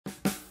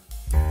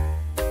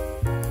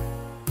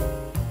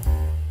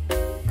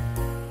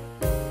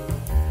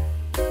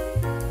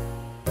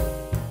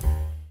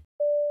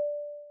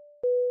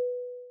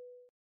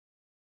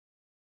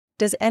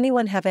Does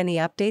anyone have any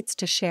updates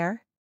to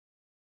share?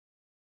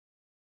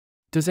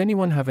 Does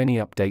anyone have any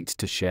updates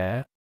to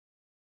share?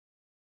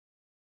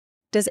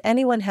 Does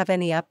anyone have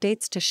any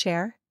updates to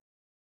share?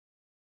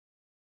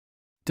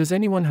 Does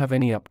anyone have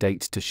any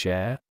updates to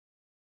share?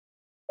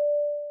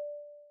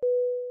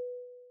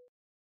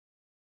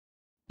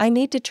 I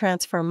need to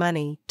transfer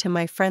money to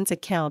my friend's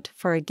account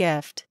for a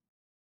gift.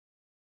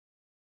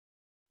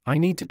 I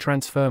need to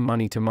transfer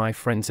money to my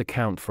friend's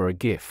account for a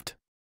gift.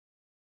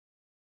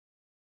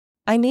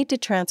 I need to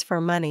transfer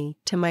money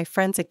to my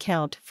friend's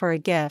account for a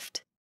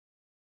gift.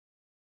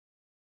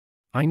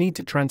 I need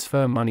to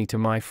transfer money to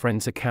my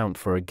friend's account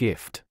for a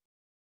gift.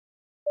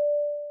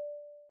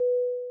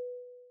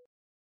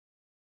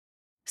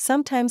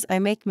 Sometimes I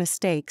make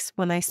mistakes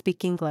when I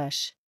speak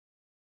English.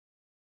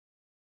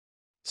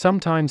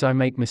 Sometimes I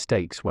make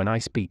mistakes when I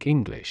speak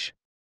English.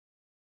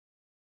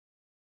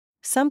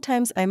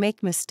 Sometimes I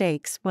make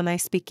mistakes when I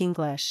speak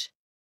English.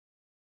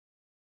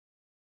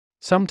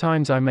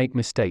 Sometimes I make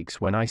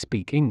mistakes when I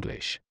speak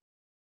English.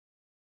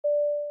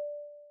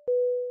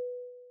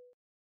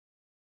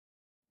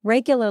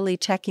 Regularly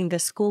checking the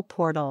school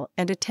portal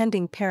and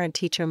attending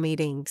parent-teacher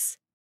meetings.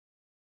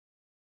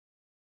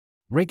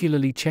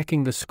 Regularly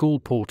checking the school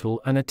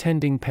portal and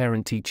attending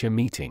parent-teacher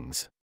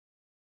meetings.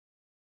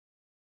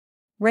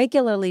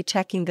 Regularly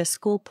checking the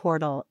school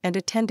portal and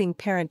attending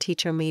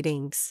parent-teacher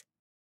meetings.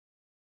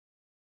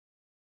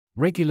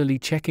 Regularly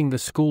checking the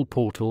school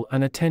portal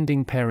and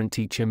attending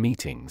parent-teacher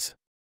meetings.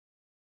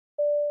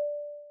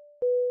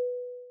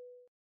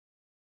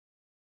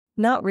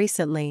 Not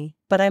recently,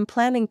 but I'm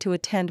planning to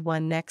attend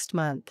one next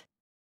month.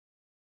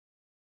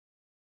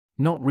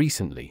 Not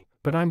recently,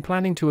 but I'm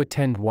planning to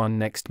attend one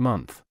next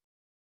month.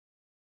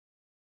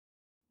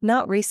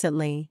 Not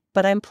recently,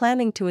 but I'm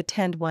planning to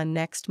attend one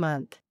next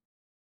month.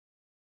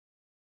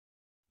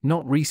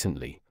 Not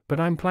recently, but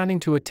I'm planning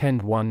to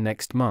attend one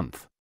next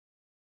month.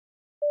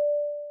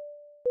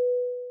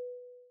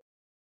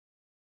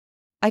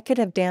 I could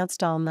have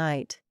danced all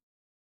night.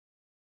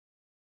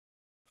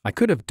 I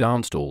could have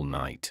danced all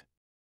night.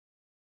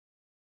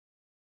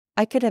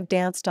 I could have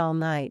danced all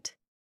night.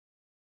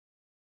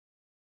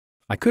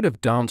 I could have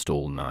danced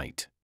all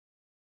night.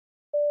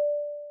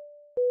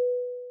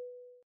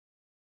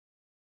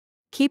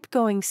 Keep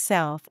going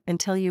south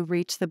until you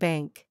reach the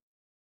bank.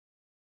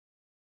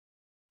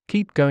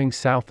 Keep going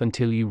south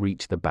until you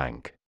reach the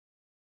bank.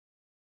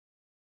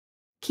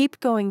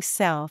 Keep going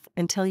south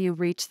until you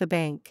reach the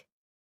bank.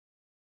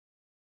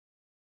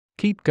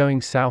 Keep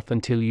going south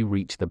until you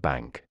reach the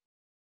bank.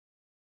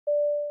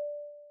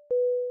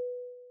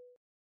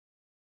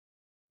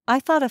 I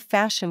thought a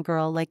fashion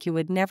girl like you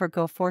would never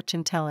go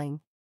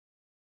fortune-telling.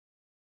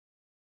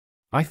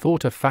 I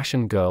thought a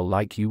fashion girl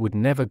like you would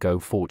never go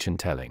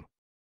fortune-telling.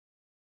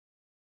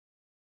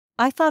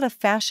 I thought a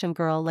fashion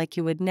girl like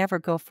you would never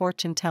go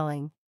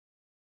fortune-telling.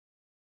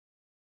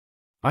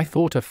 I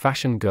thought a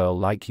fashion girl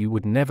like you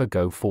would never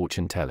go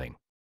fortune-telling.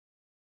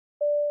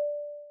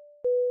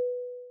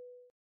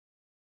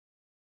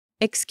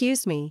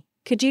 Excuse me,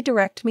 could you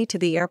direct me to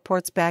the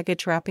airport's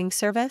baggage wrapping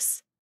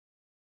service?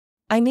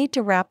 I need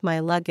to wrap my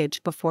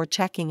luggage before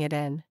checking it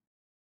in.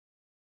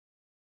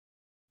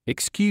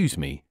 Excuse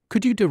me,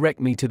 could you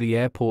direct me to the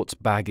airport's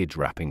baggage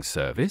wrapping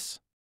service?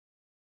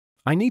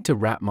 I need to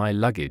wrap my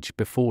luggage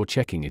before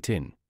checking it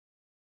in.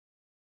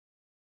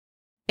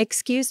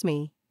 Excuse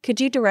me, could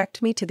you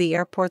direct me to the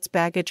airport's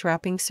baggage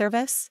wrapping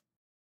service?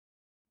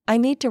 I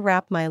need to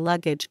wrap my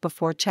luggage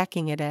before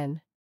checking it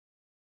in.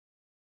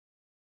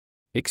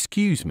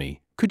 Excuse me,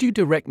 could you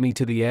direct me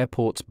to the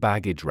airport's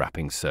baggage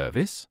wrapping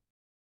service?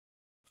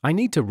 I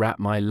need to wrap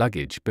my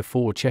luggage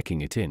before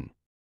checking it in.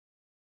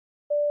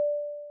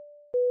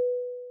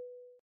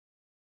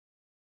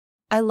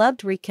 I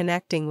loved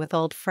reconnecting with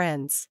old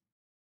friends.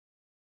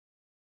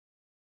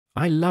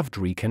 I loved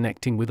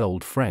reconnecting with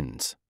old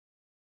friends.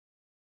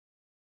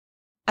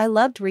 I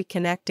loved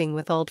reconnecting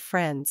with old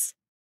friends.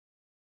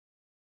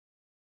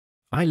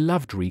 I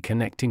loved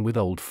reconnecting with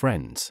old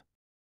friends.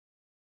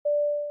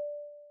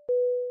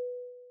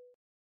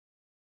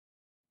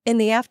 In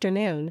the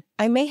afternoon,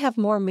 I may have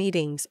more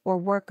meetings or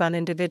work on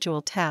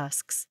individual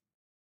tasks.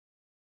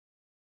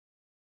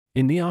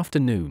 In the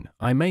afternoon,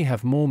 I may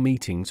have more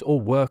meetings or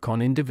work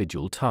on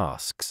individual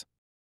tasks.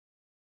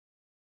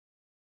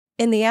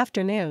 In the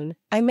afternoon,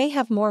 I may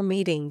have more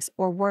meetings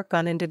or work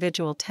on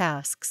individual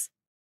tasks.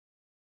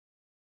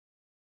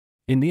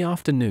 In the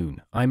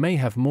afternoon, I may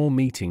have more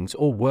meetings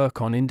or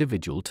work on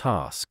individual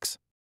tasks.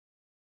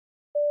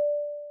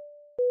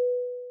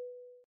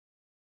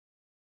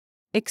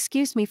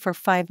 Excuse me for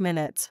 5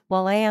 minutes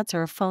while I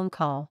answer a phone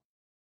call.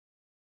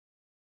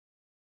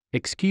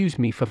 Excuse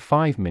me for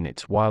 5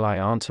 minutes while I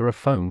answer a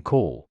phone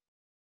call.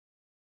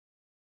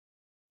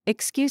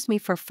 Excuse me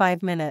for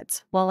 5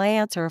 minutes while I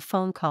answer a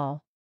phone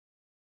call.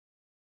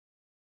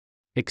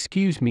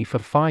 Excuse me for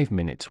 5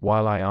 minutes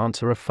while I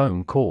answer a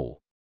phone call.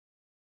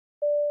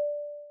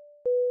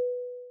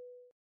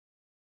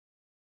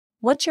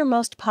 What's your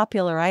most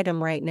popular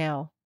item right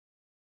now?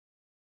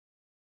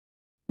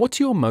 What's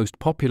your most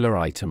popular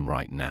item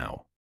right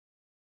now?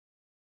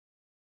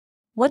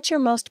 What's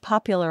your most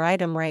popular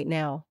item right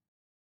now?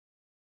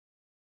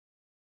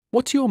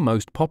 What's your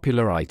most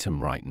popular item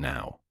right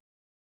now?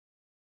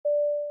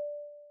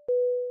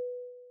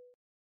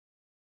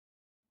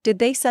 Did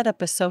they set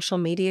up a social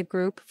media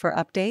group for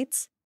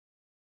updates?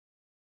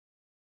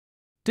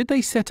 Did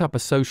they set up a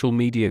social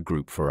media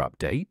group for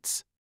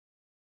updates?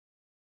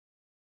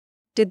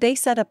 Did they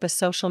set up a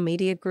social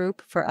media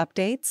group for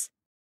updates?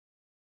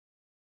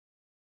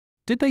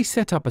 Did they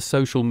set up a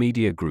social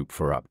media group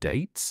for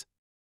updates?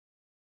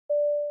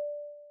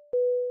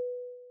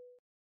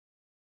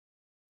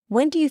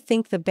 When do you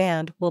think the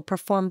band will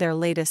perform their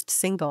latest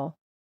single?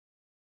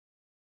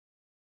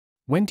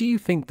 When do you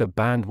think the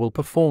band will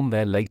perform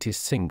their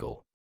latest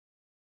single?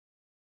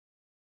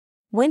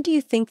 When do you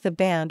think the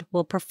band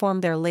will perform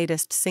their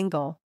latest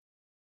single?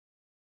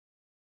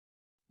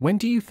 When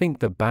do you think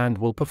the band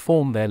will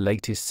perform their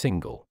latest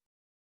single?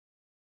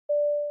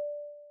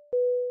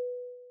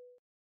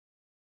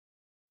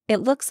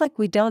 It looks like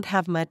we don't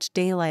have much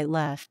daylight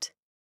left.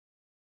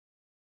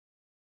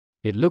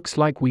 It looks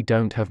like we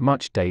don't have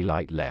much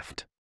daylight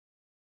left.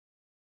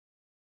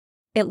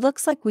 It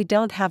looks like we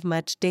don't have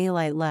much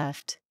daylight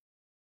left.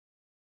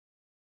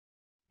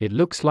 It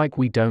looks like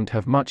we don't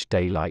have much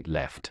daylight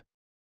left.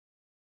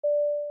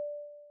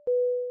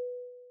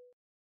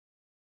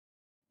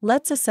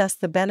 Let's assess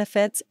the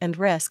benefits and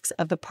risks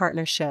of the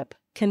partnership,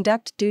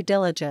 conduct due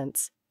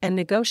diligence, and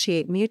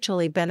negotiate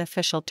mutually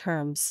beneficial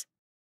terms.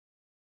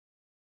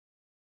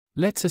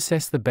 Let's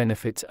assess the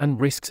benefits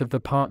and risks of the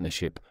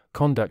partnership,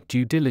 conduct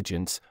due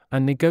diligence,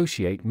 and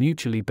negotiate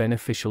mutually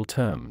beneficial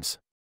terms.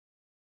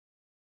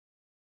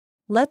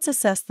 Let's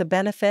assess the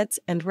benefits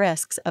and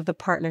risks of the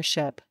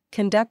partnership,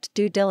 conduct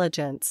due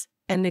diligence,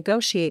 and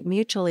negotiate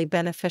mutually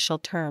beneficial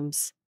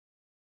terms.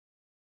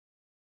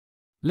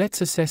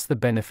 Let's assess the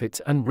benefits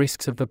and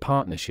risks of the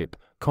partnership,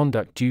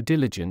 conduct due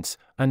diligence,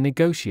 and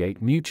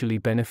negotiate mutually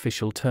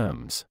beneficial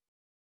terms.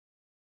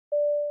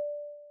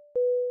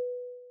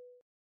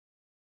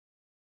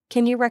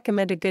 Can you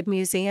recommend a good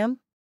museum?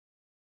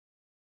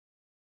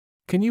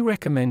 Can you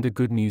recommend a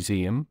good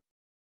museum?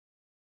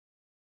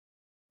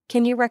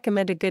 Can you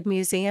recommend a good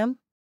museum?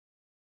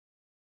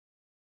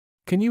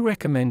 Can you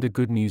recommend a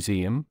good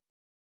museum?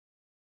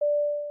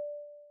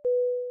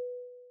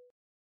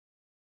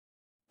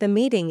 The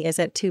meeting is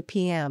at 2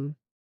 p.m.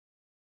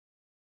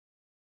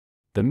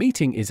 The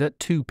meeting is at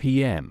 2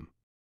 p.m.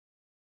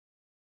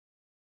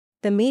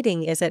 The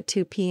meeting is at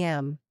 2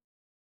 p.m.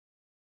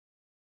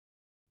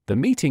 The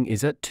meeting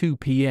is at 2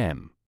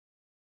 p.m.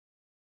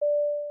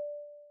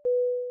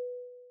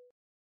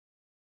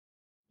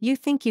 You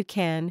think you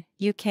can,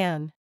 you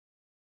can.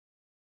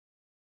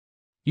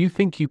 You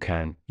think you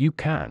can, you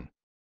can.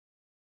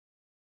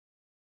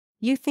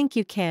 You think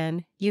you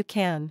can, you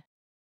can.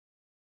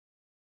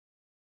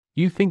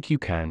 You think you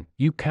can,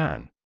 you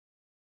can.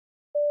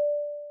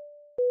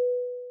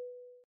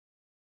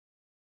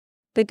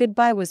 The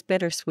goodbye was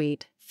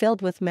bittersweet,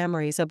 filled with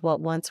memories of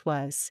what once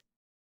was.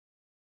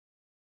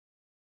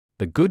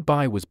 The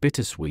goodbye was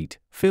bittersweet,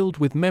 filled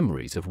with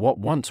memories of what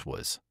once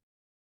was.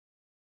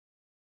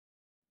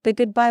 The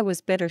goodbye was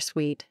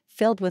bittersweet,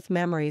 filled with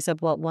memories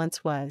of what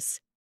once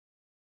was.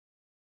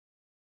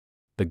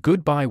 The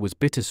goodbye was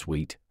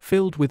bittersweet,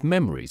 filled with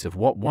memories of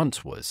what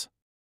once was.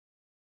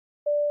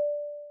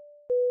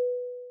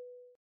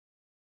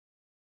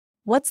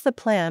 What's the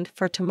plan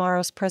for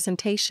tomorrow's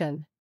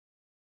presentation?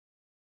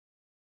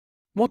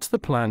 What's the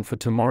plan for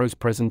tomorrow's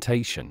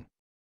presentation?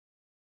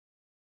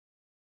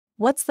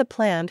 What's the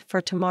plan for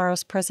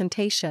tomorrow's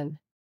presentation?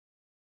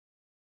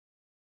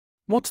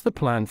 What's the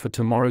plan for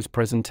tomorrow's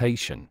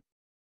presentation?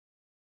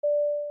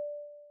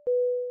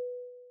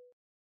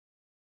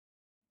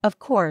 Of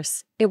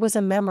course, it was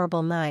a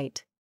memorable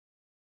night.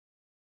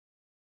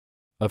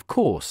 Of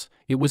course,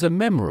 it was a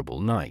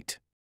memorable night.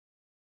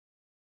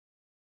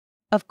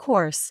 Of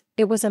course,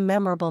 it was a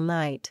memorable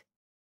night.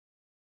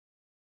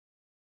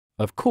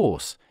 Of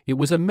course, it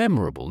was a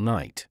memorable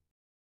night.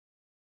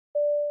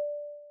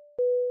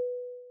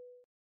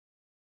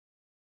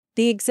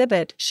 The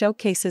exhibit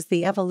showcases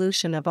the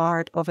evolution of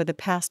art over the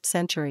past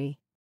century.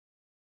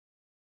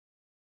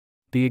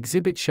 The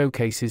exhibit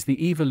showcases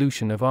the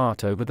evolution of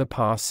art over the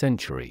past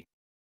century.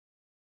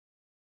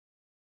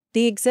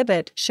 The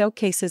exhibit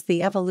showcases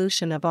the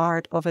evolution of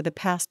art over the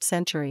past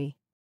century.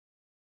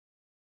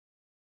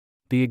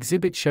 The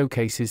exhibit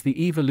showcases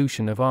the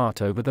evolution of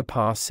art over the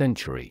past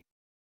century.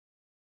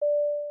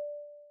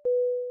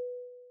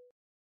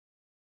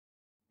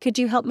 Could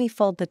you help me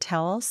fold the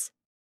towels?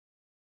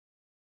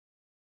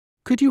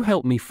 Could you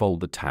help me fold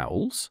the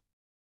towels?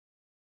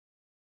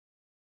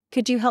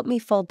 Could you help me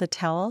fold the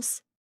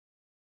towels?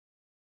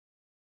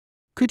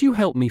 Could you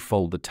help me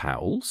fold the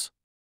towels?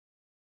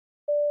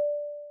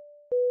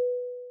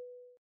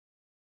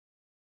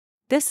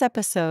 This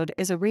episode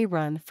is a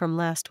rerun from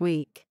last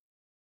week.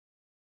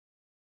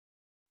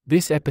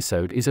 This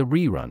episode is a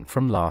rerun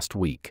from last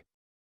week.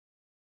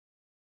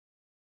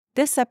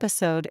 This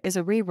episode is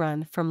a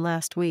rerun from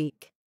last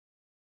week.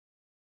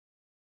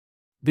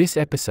 This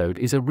episode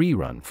is a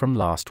rerun from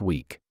last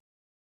week.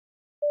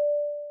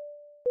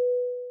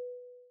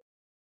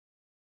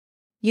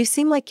 You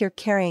seem like you're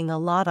carrying a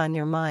lot on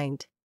your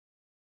mind.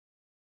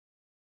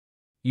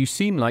 You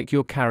seem like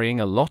you're carrying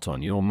a lot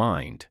on your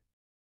mind.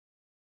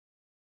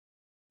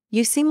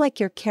 You seem like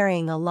you're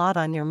carrying a lot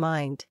on your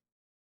mind.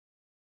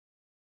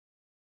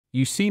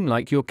 You seem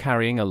like you're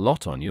carrying a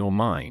lot on your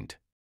mind.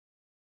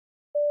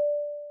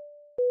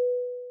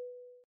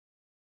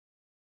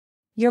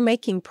 You're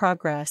making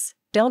progress.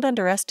 Don't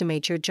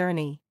underestimate your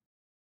journey.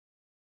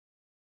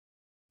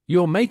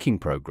 You're making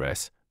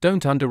progress.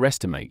 Don't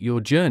underestimate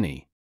your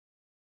journey.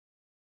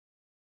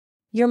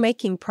 You're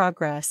making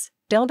progress.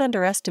 Don't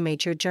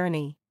underestimate your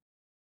journey.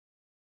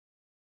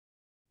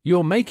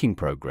 You're making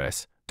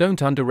progress.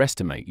 Don't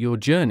underestimate your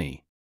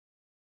journey.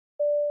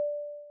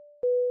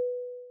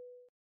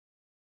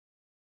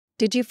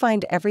 Did you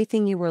find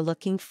everything you were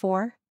looking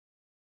for?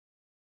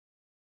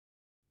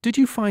 Did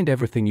you find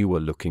everything you were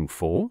looking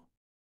for?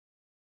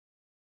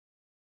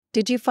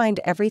 Did you find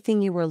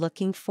everything you were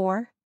looking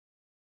for?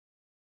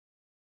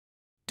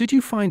 Did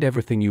you find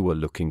everything you were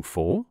looking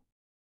for?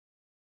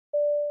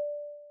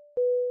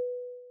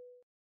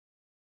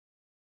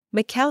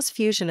 Macau's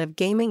fusion of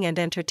gaming and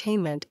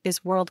entertainment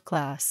is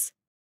world-class.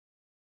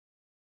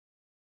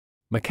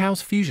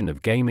 Macau's fusion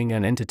of gaming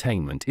and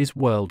entertainment is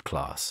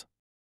world-class.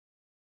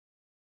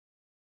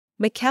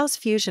 Macau's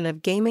fusion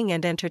of gaming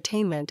and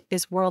entertainment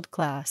is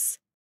world-class.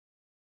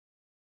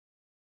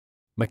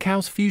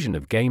 Macau's fusion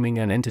of gaming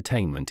and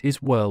entertainment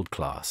is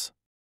world-class.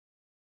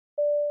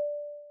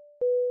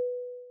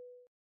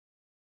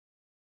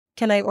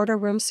 Can I order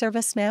room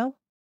service now?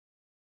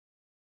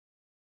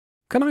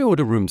 Can I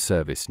order room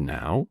service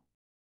now?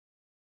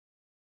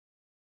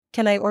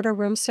 Can I order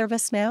room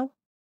service now?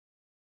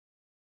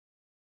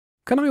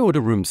 Can I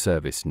order room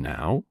service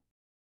now?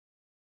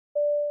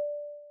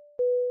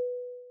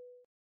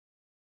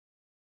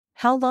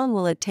 How long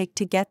will it take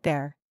to get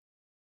there?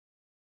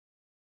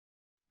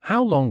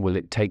 How long will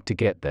it take to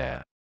get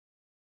there?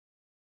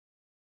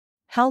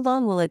 How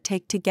long will it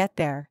take to get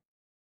there?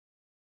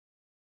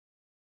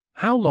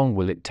 How long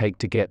will it take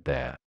to get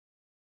there?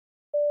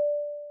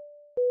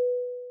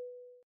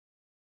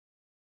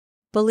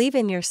 Believe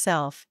in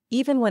yourself,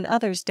 even when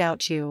others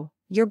doubt you.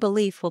 Your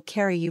belief will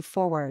carry you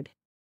forward.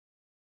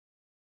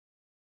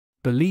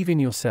 Believe in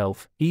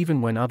yourself,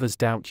 even when others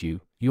doubt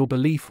you. Your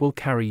belief will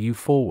carry you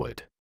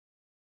forward.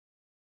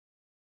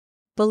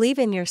 Believe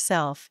in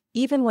yourself,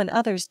 even when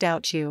others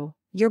doubt you.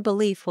 Your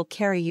belief will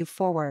carry you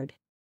forward.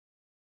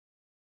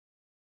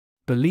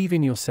 Believe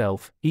in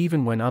yourself,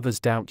 even when others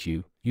doubt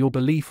you. Your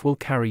belief will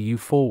carry you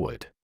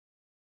forward.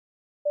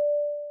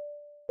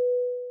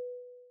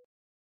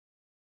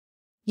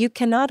 You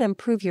cannot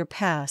improve your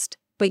past,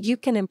 but you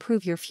can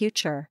improve your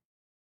future.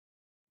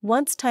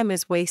 Once time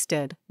is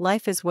wasted,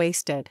 life is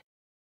wasted.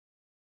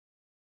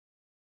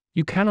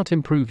 You cannot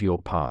improve your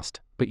past,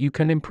 but you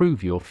can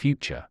improve your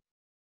future.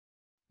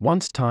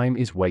 Once time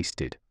is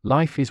wasted,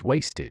 life is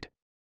wasted.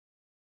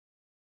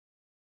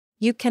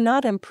 You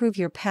cannot improve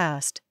your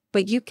past,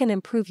 but you can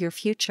improve your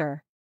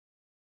future.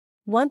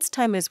 Once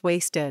time is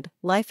wasted,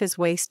 life is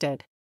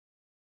wasted.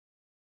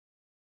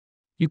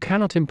 You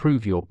cannot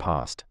improve your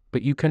past,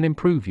 but you can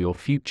improve your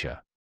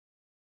future.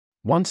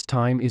 Once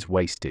time is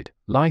wasted,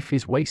 life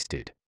is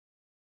wasted.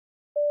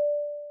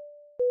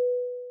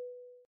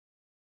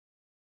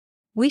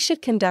 We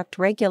should conduct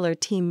regular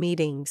team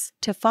meetings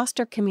to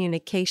foster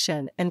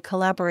communication and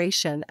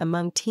collaboration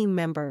among team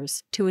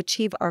members to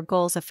achieve our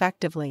goals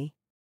effectively.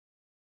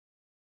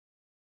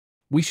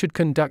 We should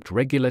conduct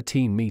regular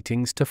team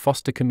meetings to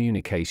foster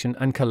communication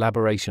and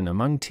collaboration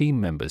among team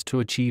members to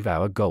achieve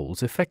our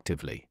goals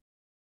effectively.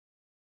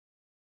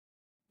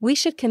 We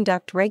should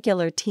conduct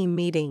regular team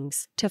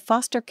meetings to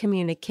foster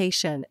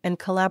communication and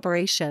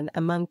collaboration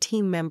among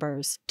team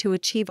members to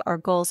achieve our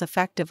goals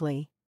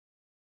effectively.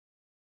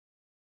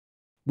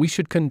 We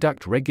should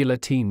conduct regular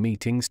team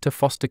meetings to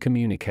foster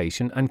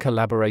communication and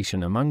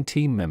collaboration among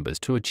team members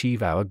to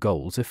achieve our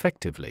goals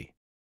effectively.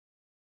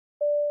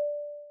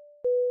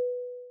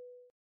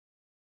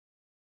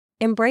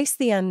 Embrace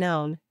the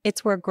unknown,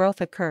 it's where growth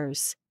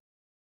occurs.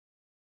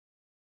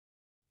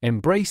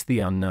 Embrace the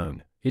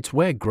unknown, it's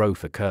where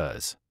growth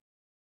occurs.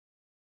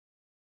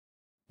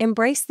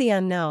 Embrace the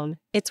unknown,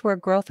 it's where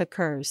growth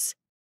occurs.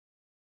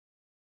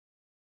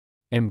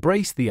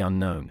 Embrace the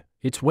unknown,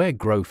 it's where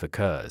growth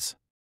occurs.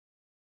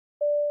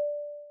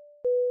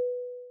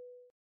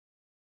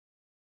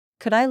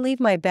 Could I leave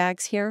my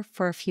bags here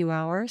for a few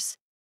hours?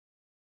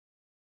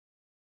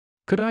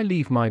 Could I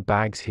leave my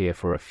bags here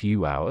for a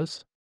few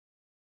hours?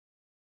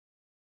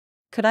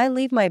 Could I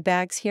leave my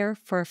bags here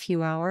for a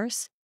few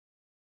hours?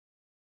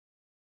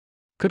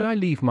 Could I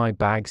leave my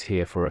bags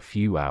here for a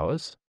few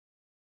hours?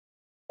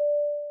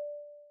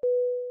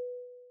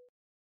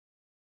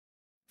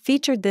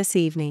 Featured this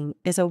evening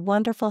is a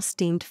wonderful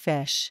steamed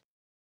fish.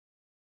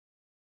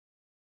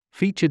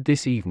 Featured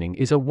this evening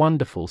is a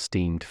wonderful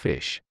steamed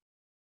fish.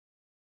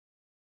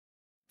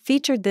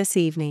 Featured this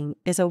evening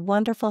is a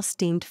wonderful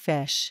steamed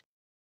fish.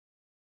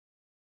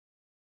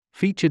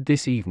 Featured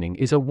this evening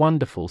is a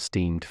wonderful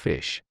steamed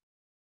fish.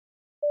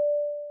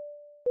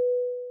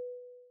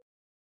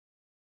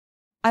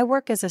 I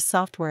work as a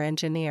software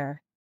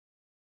engineer.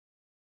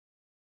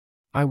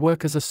 I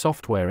work as a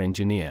software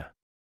engineer.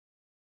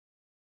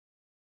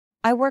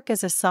 I work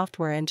as a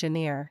software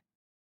engineer.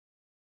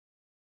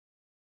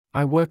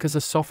 I work as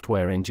a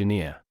software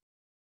engineer.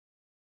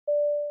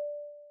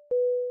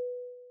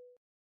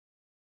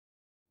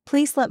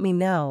 Please let me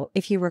know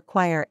if you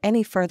require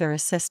any further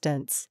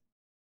assistance.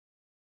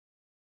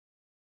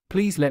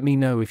 Please let me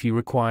know if you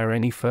require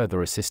any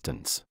further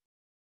assistance.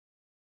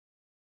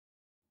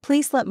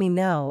 Please let me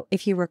know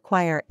if you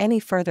require any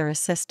further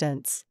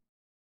assistance.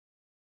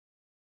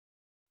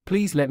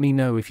 Please let me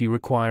know if you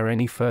require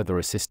any further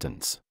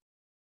assistance.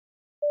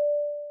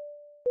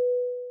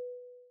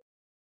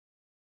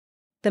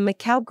 The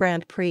Macau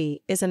Grand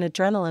Prix is an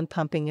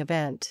adrenaline-pumping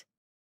event.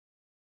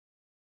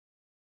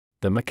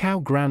 The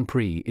Macau Grand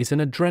Prix is an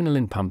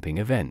adrenaline-pumping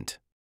event.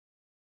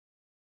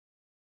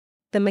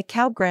 The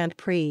Macau Grand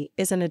Prix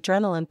is an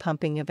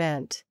adrenaline-pumping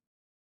event.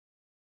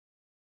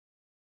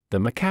 The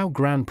Macau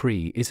Grand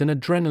Prix is an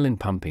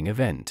adrenaline-pumping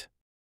event.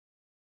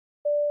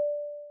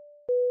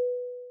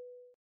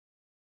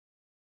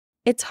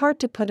 It's hard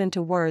to put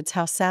into words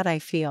how sad I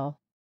feel.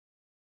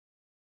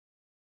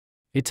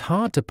 It's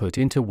hard to put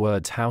into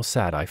words how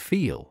sad I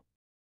feel.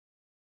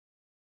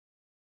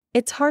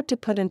 It's hard to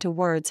put into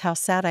words how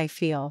sad I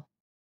feel.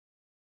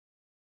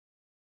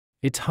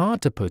 It's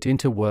hard to put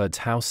into words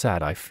how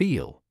sad I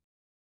feel.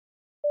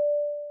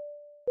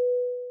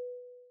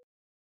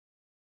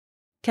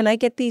 Can I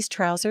get these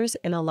trousers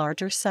in a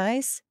larger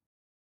size?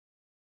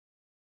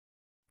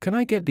 Can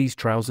I get these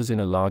trousers in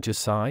a larger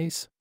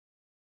size?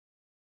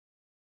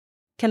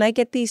 Can I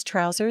get these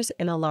trousers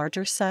in a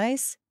larger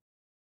size?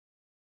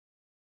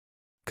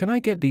 Can I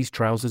get these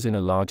trousers in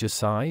a larger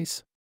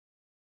size?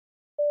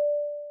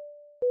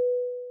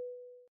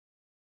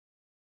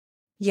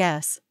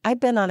 Yes, I've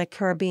been on a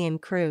Caribbean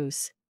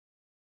cruise.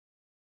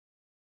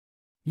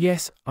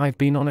 Yes, I've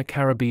been on a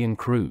Caribbean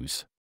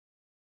cruise.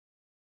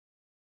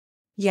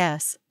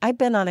 Yes, I've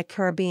been on a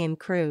Caribbean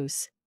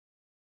cruise.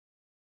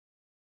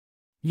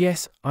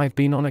 Yes, I've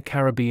been on a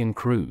Caribbean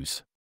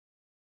cruise.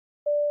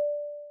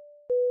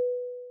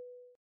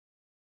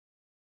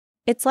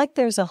 It's like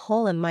there's a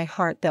hole in my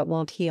heart that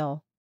won't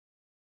heal.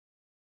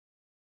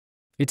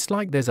 It's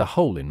like there's a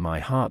hole in my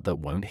heart that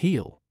won't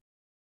heal.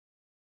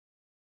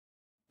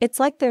 It's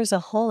like there's a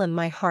hole in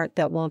my heart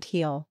that won't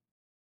heal.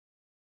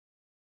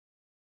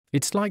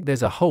 It's like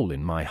there's a hole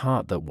in my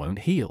heart that won't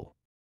heal.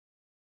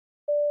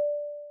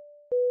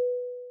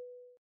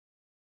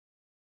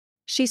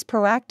 She's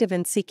proactive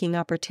in seeking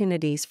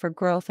opportunities for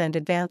growth and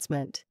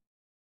advancement.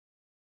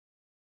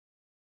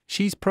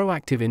 She's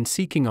proactive in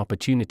seeking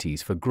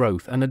opportunities for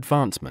growth and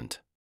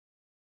advancement.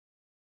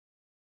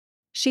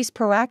 She's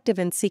proactive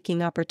in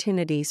seeking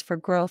opportunities for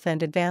growth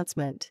and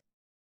advancement.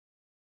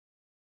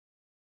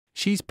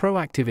 She's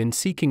proactive in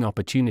seeking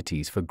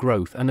opportunities for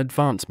growth and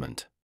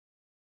advancement.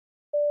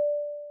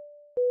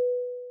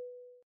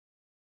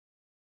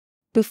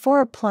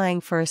 Before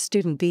applying for a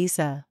student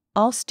visa,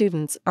 all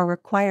students are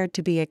required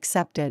to be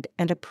accepted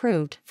and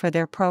approved for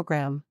their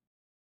program.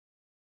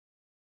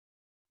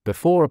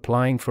 Before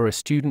applying for a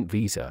student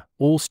visa,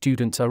 all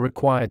students are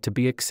required to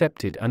be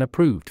accepted and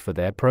approved for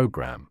their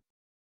program.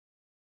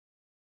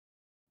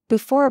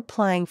 Before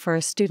applying for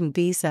a student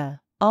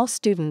visa, all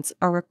students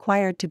are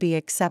required to be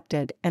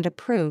accepted and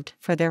approved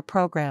for their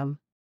program.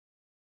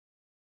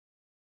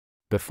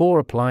 Before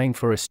applying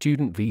for a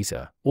student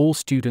visa, all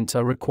students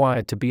are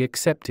required to be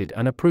accepted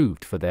and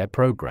approved for their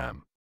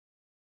program.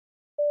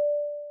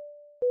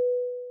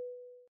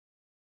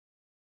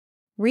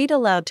 Read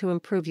aloud to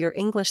improve your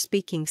English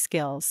speaking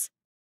skills.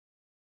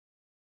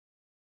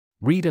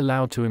 Read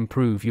aloud to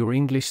improve your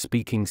English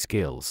speaking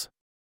skills.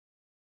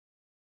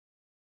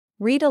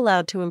 Read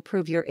aloud to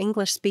improve your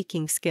English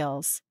speaking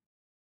skills.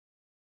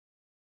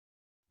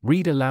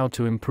 Read aloud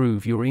to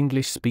improve your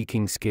English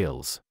speaking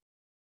skills.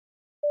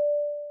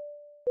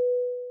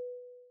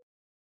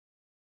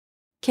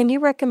 Can you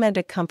recommend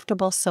a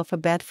comfortable sofa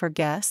bed for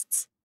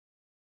guests?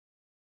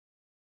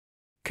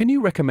 Can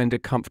you recommend a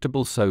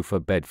comfortable sofa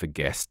bed for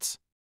guests?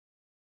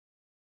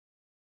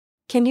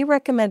 Can you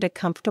recommend a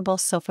comfortable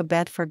sofa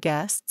bed for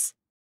guests?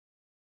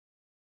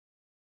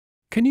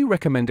 Can you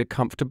recommend a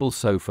comfortable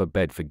sofa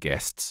bed for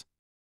guests?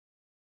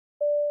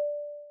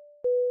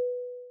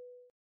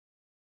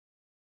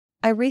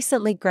 I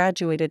recently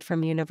graduated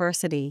from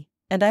university,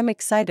 and I'm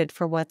excited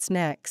for what's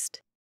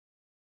next.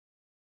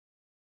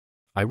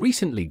 I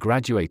recently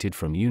graduated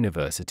from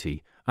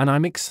university, and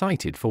I'm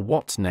excited for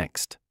what's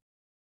next.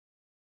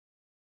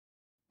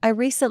 I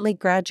recently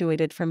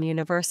graduated from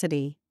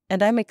university,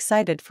 and I'm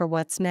excited for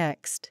what's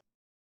next.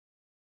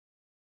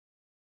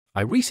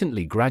 I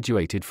recently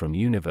graduated from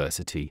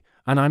university,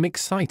 and I'm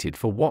excited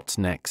for what's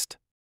next.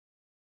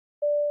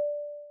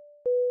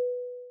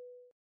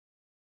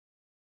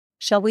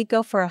 Shall we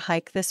go for a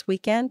hike this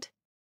weekend?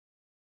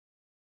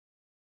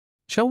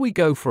 Shall we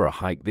go for a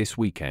hike this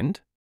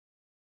weekend?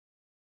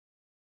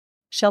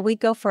 Shall we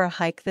go for a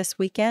hike this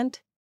weekend?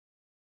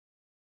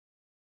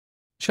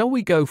 Shall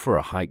we go for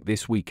a hike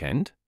this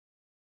weekend?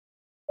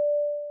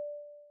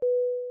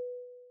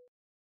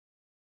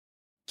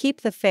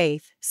 Keep the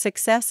faith,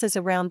 success is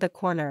around the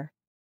corner.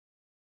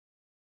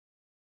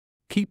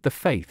 Keep the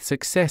faith,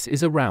 success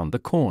is around the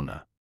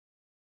corner.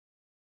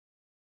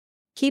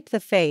 Keep the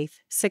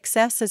faith,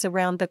 success is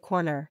around the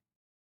corner.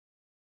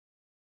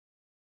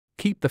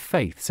 Keep the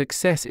faith,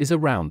 success is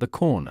around the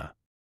corner.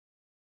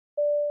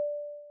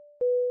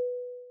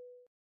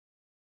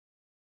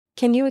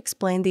 Can you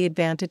explain the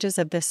advantages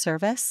of this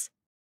service?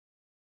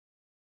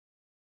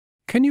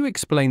 Can you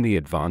explain the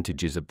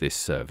advantages of this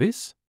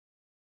service?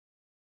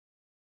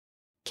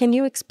 Can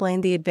you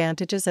explain the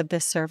advantages of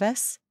this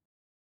service?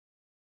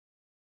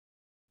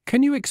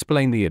 Can you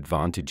explain the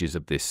advantages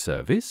of this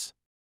service?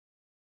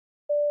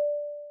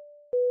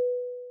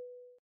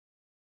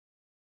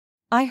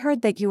 I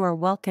heard that you are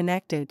well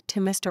connected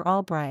to Mr.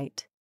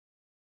 Albright.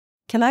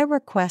 Can I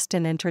request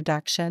an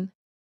introduction?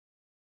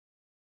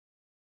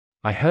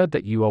 I heard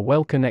that you are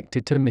well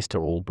connected to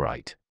Mr.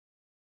 Albright.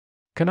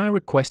 Can I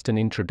request an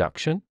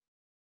introduction?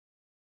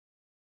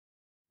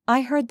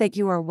 I heard that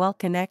you are well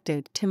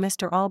connected to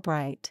Mr.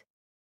 Albright.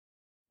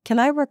 Can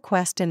I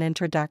request an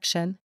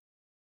introduction?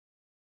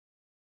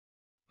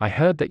 I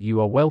heard that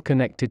you are well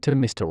connected to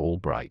Mr.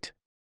 Albright.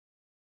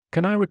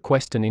 Can I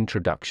request an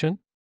introduction?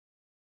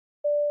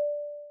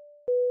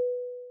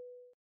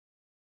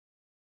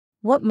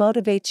 What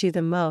motivates you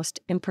the most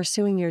in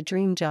pursuing your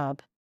dream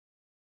job?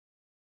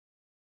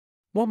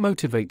 What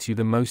motivates you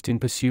the most in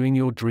pursuing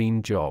your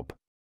dream job?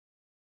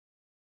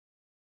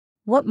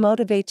 What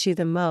motivates you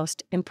the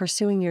most in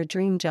pursuing your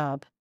dream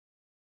job?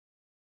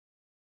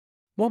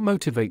 What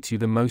motivates you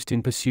the most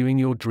in pursuing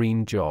your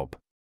dream job?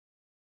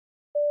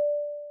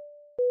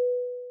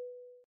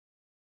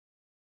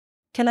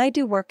 Can I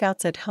do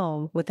workouts at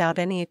home without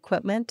any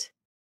equipment?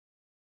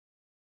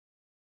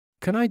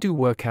 Can I do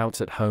workouts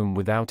at home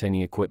without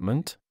any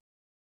equipment?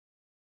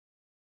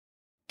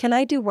 Can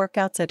I do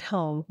workouts at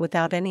home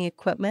without any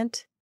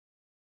equipment?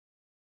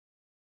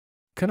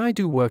 Can I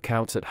do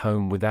workouts at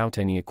home without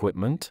any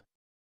equipment?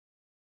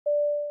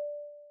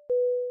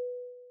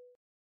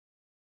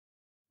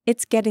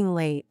 It's getting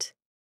late.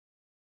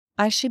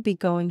 I should be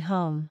going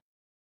home.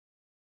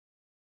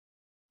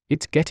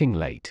 It's getting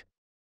late.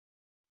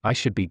 I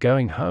should be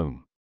going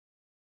home.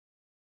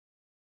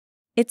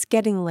 It's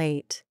getting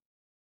late.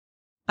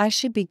 I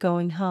should be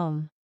going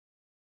home.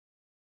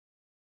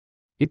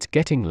 It's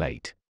getting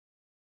late.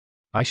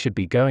 I should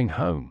be going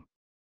home.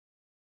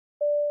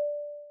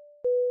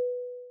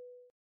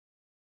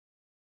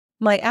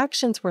 My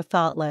actions were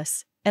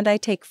thoughtless, and I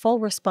take full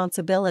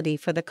responsibility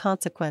for the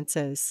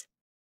consequences.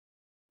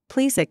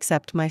 Please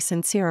accept my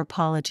sincere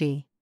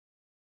apology.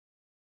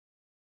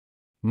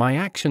 My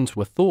actions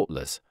were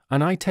thoughtless,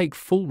 and I take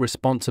full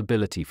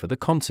responsibility for the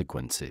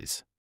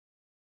consequences.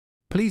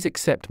 Please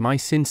accept my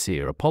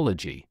sincere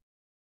apology.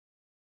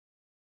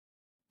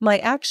 My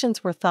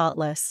actions were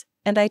thoughtless,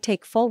 and I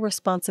take full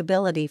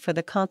responsibility for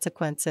the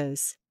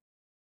consequences.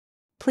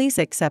 Please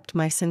accept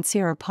my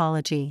sincere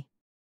apology.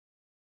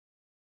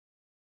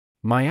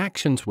 My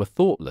actions were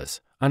thoughtless,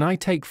 and I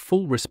take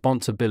full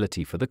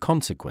responsibility for the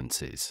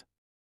consequences.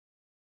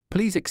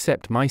 Please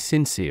accept my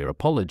sincere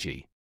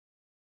apology.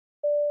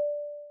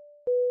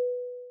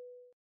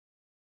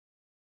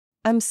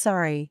 I'm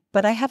sorry,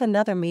 but I have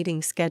another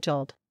meeting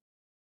scheduled.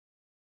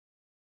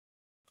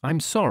 I'm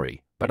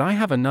sorry, but I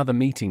have another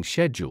meeting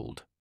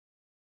scheduled.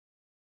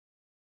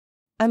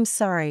 I'm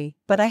sorry,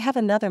 but I have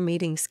another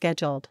meeting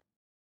scheduled.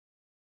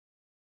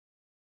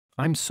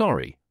 I'm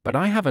sorry, but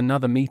I have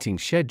another meeting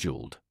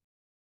scheduled.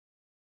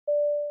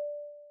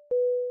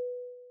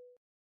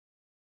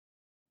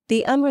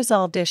 The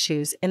unresolved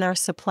issues in our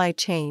supply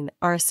chain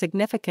are a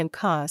significant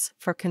cause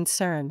for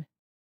concern.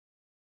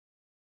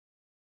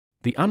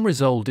 The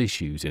unresolved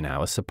issues in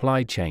our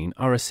supply chain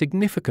are a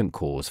significant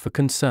cause for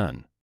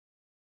concern.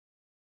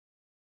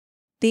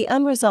 The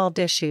unresolved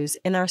issues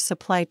in our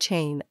supply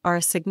chain are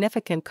a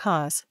significant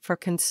cause for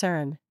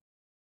concern.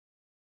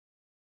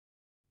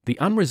 The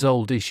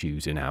unresolved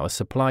issues in our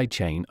supply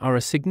chain are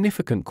a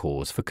significant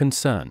cause for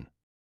concern.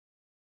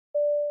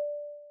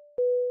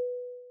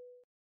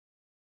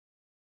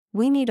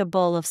 We need a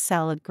bowl of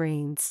salad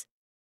greens.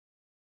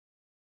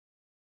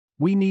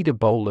 We need a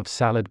bowl of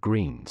salad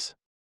greens.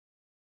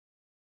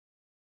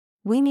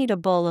 We need a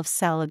bowl of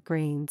salad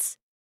greens.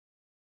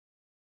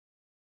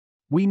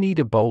 We need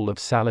a bowl of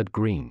salad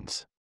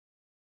greens.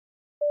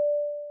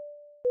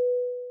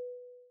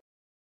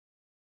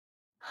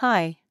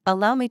 Hi,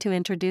 allow me to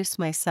introduce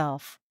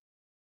myself.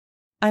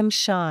 I'm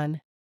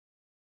Sean.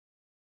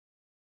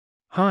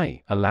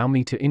 Hi, allow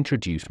me to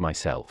introduce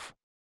myself.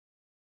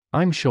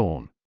 I'm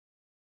Sean.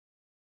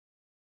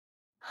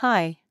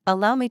 Hi,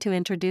 allow me to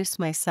introduce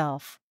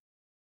myself.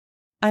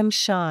 I'm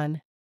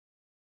Sean.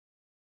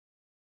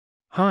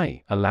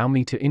 Hi, allow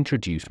me to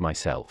introduce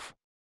myself.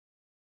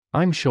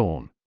 I'm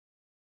Sean.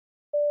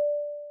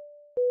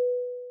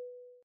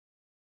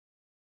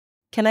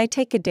 Can I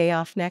take a day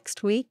off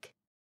next week?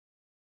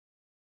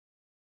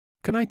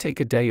 Can I take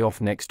a day off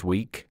next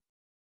week?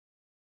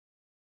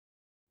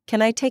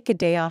 Can I take a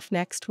day off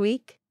next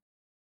week?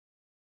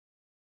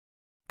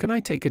 Can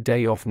I take a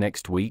day off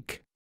next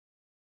week?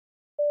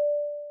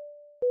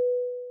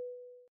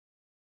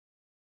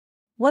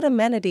 What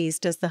amenities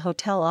does the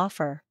hotel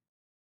offer?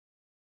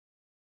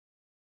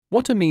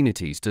 What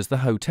amenities does the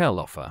hotel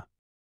offer?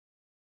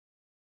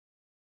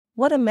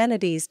 What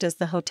amenities does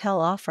the hotel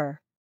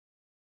offer?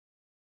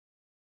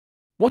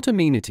 What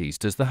amenities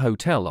does the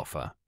hotel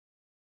offer?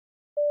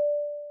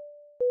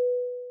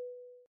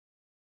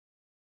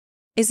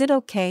 Is it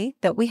okay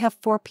that we have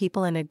 4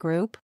 people in a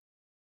group?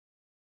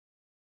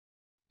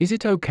 Is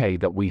it okay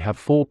that we have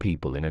 4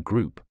 people in a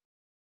group?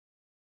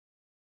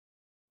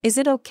 Is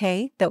it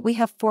okay that we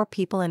have 4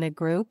 people in a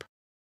group?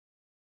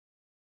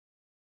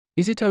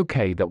 Is it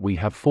okay that we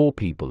have 4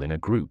 people in a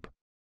group?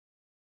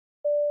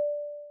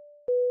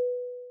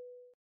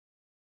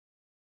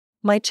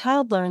 My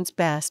child learns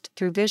best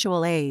through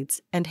visual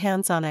aids and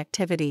hands-on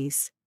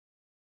activities.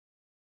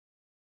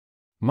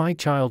 My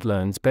child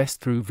learns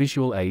best through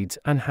visual aids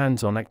and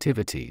hands-on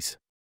activities.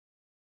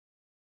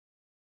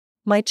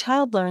 My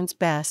child learns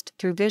best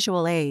through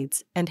visual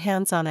aids and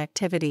hands-on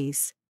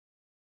activities.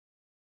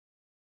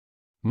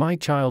 My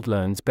child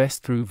learns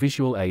best through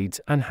visual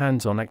aids and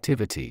hands-on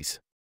activities.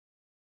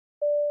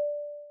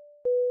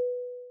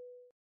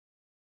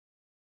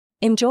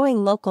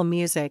 Enjoying local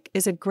music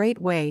is a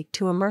great way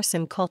to immerse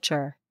in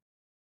culture.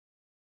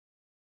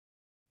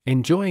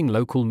 Enjoying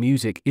local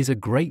music is a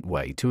great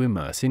way to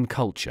immerse in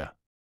culture.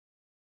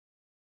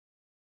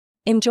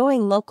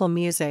 Enjoying local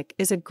music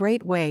is a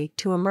great way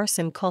to immerse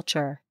in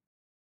culture.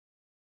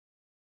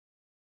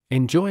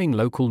 Enjoying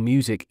local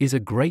music is a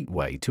great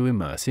way to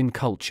immerse in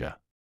culture.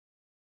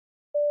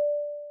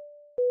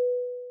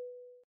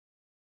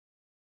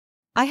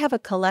 I have a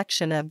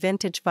collection of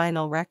vintage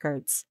vinyl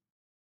records.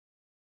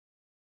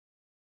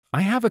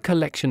 I have a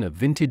collection of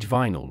vintage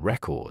vinyl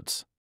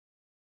records.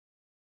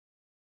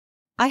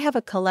 I have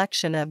a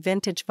collection of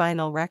vintage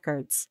vinyl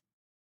records.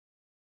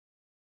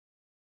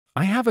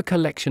 I have a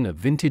collection of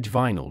vintage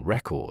vinyl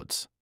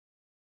records.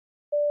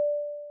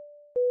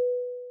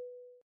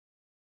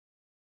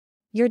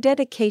 Your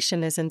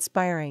dedication is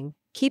inspiring.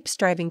 Keep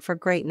striving for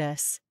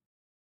greatness.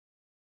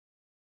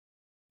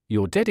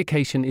 Your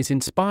dedication is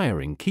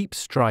inspiring. Keep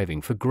striving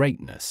for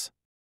greatness.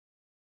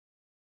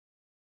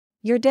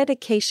 Your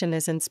dedication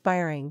is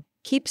inspiring.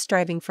 Keep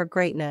striving for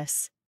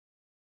greatness.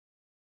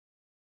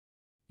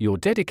 Your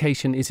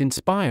dedication is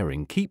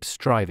inspiring. Keep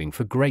striving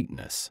for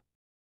greatness.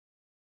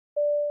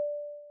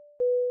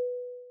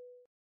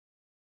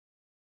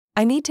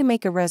 I need to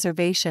make a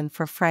reservation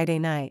for Friday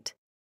night.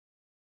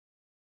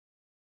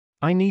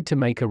 I need to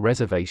make a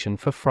reservation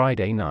for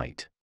Friday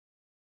night.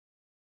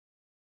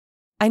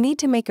 I need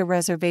to make a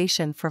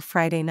reservation for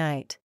Friday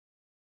night.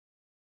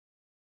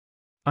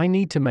 I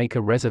need to make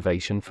a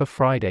reservation for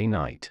Friday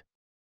night.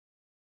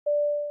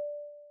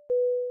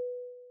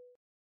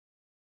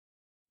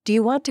 Do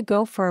you want to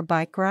go for a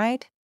bike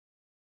ride?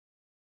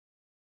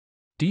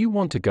 Do you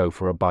want to go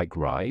for a bike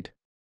ride?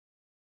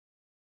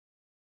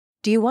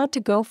 Do you want to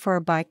go for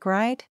a bike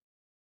ride?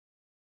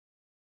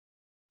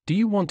 Do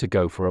you want to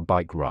go for a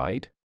bike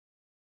ride?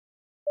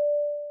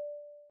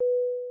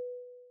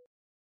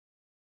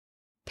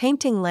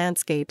 Painting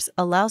landscapes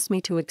allows me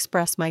to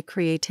express my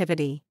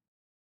creativity.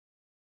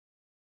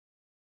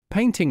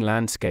 Painting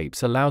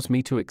landscapes allows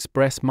me to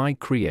express my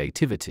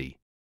creativity.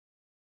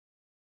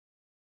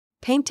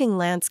 Painting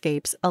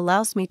landscapes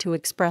allows me to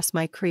express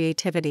my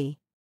creativity.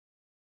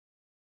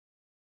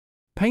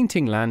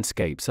 Painting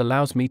landscapes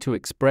allows me to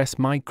express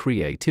my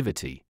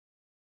creativity.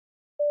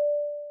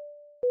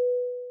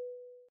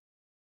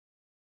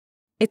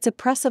 It's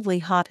oppressively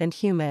hot and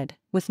humid,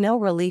 with no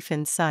relief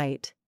in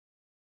sight.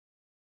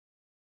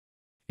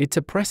 It's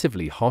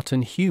oppressively hot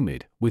and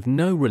humid, with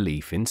no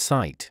relief in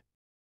sight.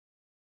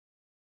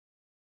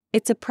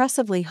 It's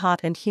oppressively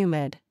hot and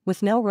humid,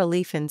 with no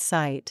relief in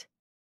sight.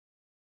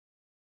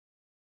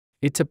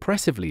 It's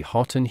oppressively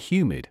hot and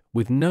humid,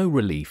 with no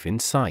relief in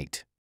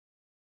sight.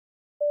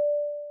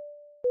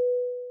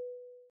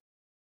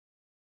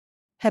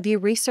 Have you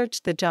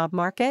researched the job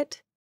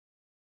market?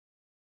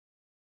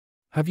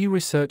 Have you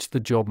researched the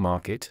job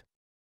market?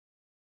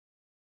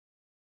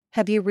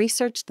 Have you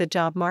researched the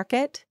job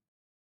market?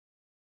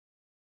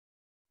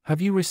 Have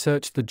you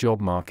researched the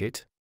job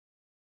market?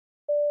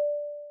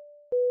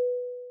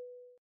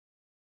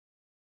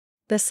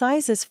 The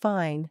size is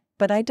fine,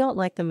 but I don't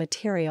like the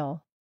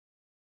material.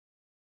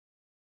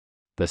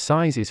 The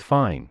size is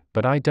fine,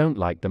 but I don't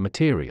like the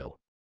material.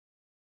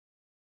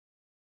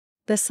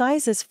 The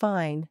size is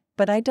fine,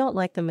 but I don't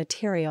like the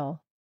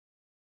material.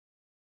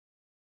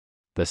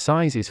 The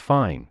size is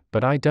fine,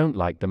 but I don't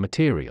like the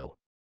material.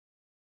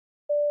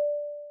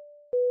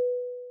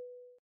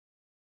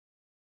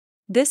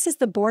 This is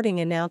the boarding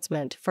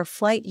announcement for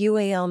Flight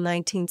UAL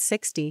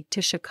 1960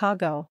 to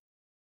Chicago.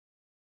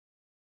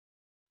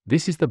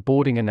 This is the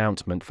boarding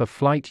announcement for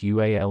Flight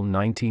UAL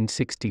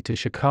 1960 to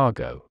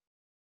Chicago.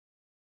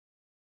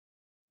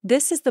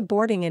 This is the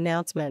boarding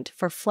announcement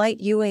for Flight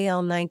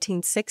UAL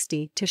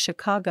 1960 to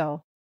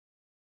Chicago.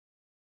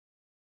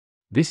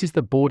 This is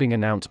the boarding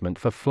announcement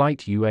for Flight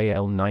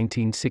UAL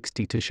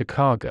 1960 to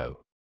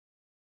Chicago.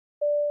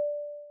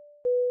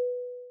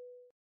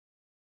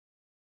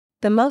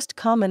 The most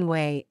common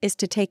way is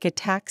to take a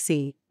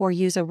taxi or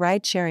use a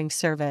ride-sharing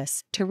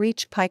service to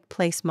reach Pike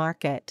Place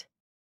Market.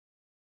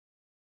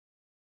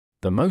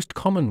 The most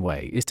common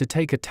way is to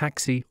take a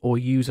taxi or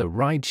use a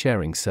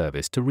ride-sharing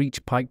service to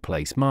reach Pike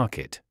Place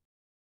Market.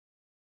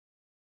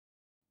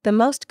 The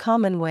most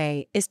common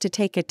way is to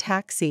take a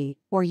taxi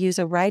or use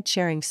a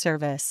ride-sharing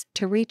service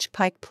to reach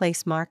Pike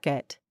Place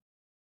Market.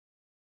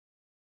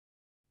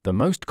 The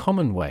most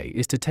common way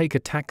is to take a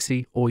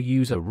taxi or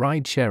use a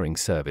ride-sharing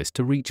service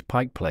to reach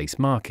Pike Place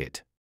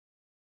Market.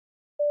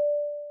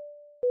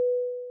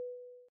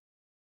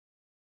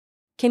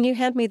 Can you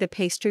hand me the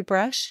pastry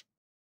brush?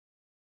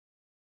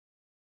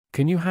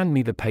 Can you hand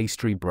me the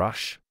pastry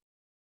brush?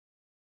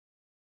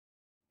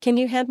 Can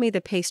you hand me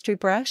the pastry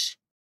brush?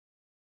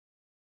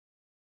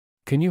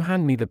 Can you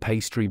hand me the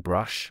pastry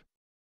brush?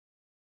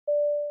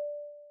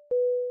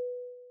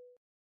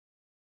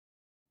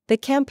 The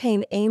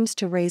campaign aims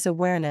to raise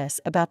awareness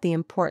about the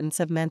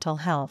importance of mental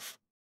health.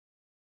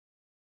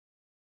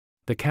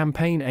 The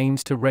campaign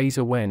aims to raise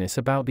awareness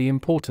about the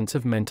importance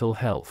of mental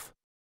health.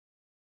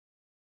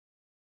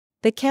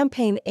 The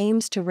campaign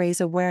aims to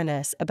raise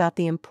awareness about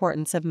the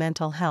importance of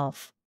mental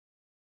health.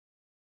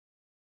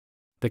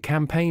 The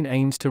campaign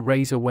aims to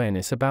raise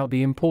awareness about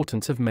the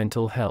importance of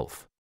mental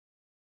health.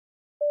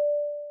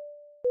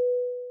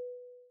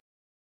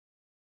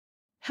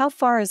 How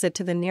far is it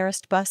to the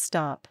nearest bus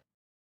stop?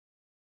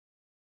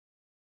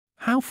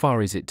 How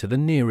far is it to the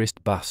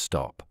nearest bus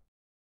stop?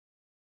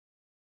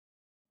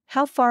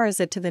 How far is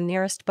it to the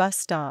nearest bus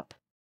stop?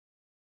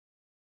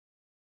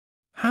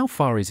 How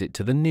far is it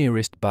to the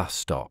nearest bus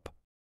stop?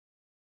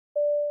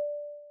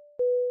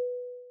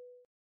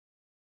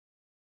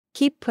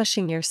 Keep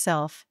pushing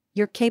yourself,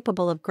 you're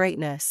capable of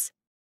greatness.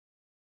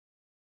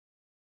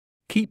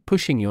 Keep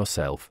pushing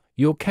yourself,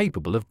 you're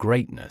capable of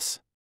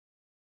greatness.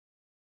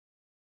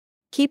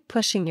 Keep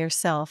pushing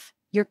yourself,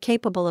 you're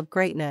capable of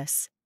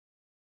greatness.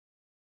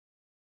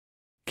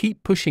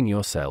 Keep pushing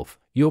yourself,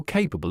 you're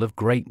capable of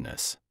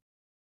greatness.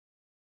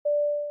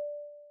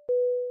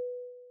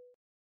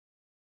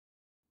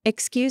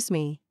 Excuse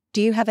me,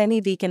 do you have any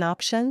vegan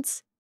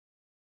options?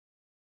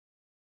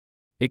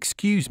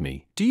 Excuse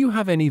me, do you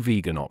have any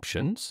vegan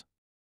options?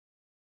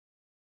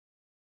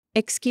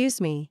 Excuse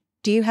me,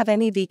 do you have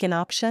any vegan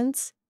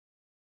options?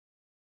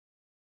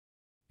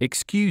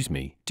 Excuse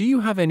me, do you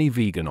have any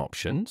vegan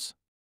options?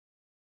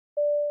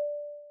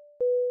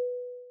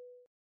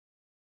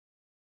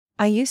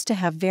 I used to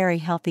have very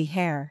healthy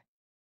hair.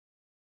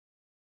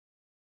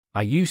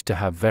 I used to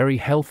have very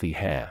healthy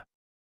hair.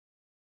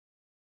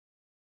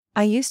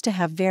 I used to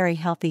have very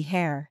healthy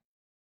hair.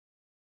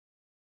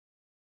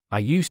 I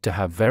used to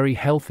have very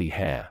healthy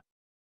hair.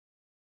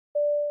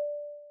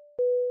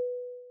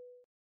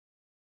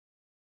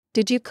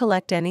 Did you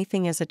collect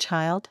anything as a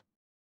child?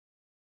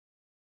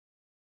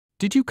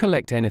 Did you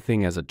collect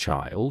anything as a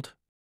child?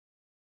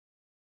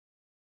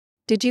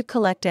 Did you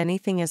collect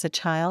anything as a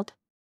child?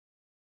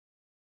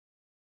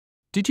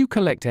 Did you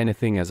collect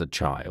anything as a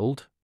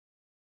child?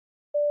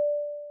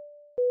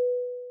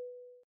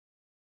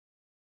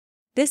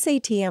 This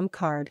ATM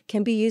card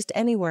can be used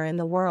anywhere in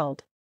the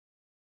world.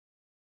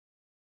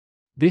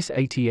 This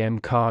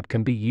ATM card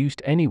can be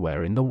used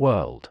anywhere in the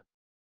world.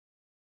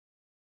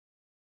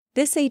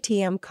 This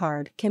ATM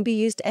card can be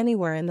used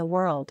anywhere in the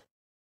world.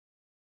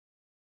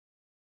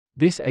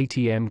 This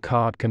ATM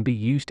card can be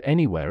used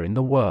anywhere in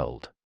the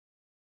world.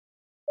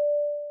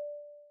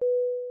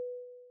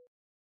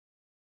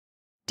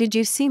 Did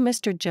you see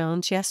Mr.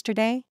 Jones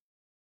yesterday?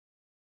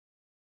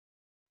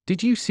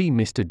 Did you see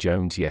Mr.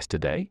 Jones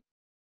yesterday?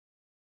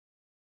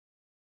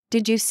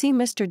 Did you see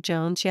Mr.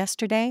 Jones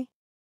yesterday?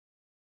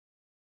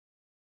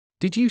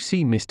 Did you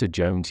see Mr.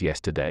 Jones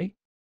yesterday?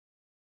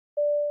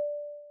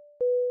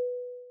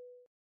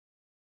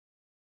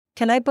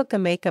 Can I book a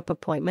makeup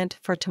appointment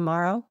for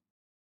tomorrow?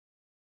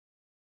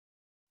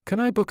 Can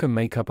I book a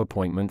makeup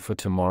appointment for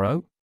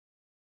tomorrow?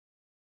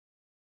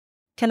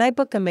 Can I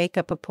book a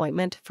makeup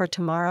appointment for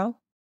tomorrow?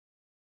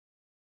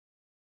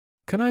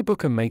 Can I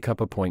book a makeup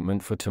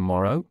appointment for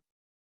tomorrow?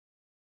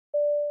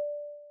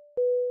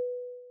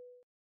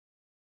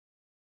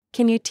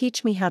 Can you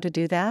teach me how to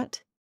do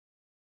that?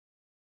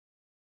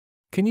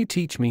 Can you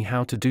teach me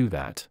how to do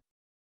that?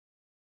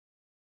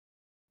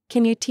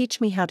 Can you teach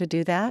me how to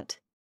do that?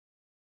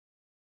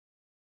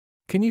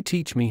 Can you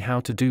teach me how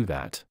to do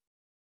that?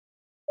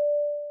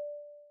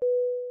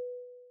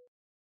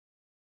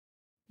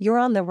 You're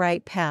on the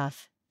right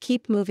path,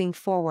 keep moving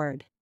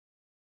forward.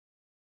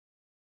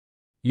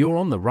 You're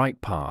on the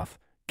right path,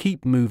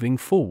 keep moving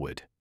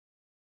forward.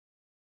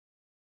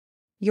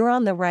 You're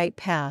on the right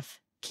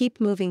path,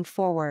 keep moving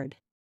forward.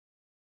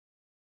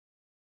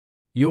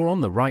 You're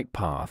on the right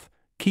path,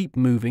 keep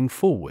moving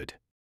forward.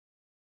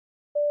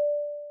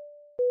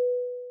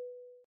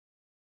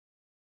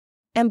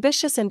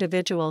 Ambitious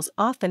individuals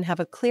often have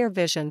a clear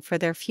vision for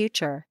their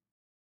future.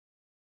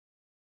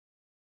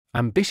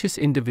 Ambitious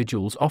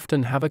individuals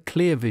often have a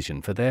clear vision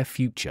for their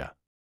future.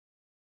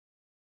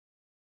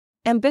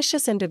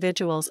 Ambitious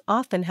individuals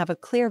often have a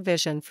clear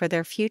vision for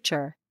their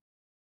future.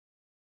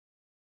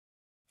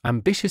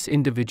 Ambitious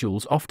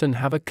individuals often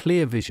have a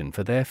clear vision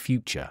for their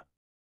future.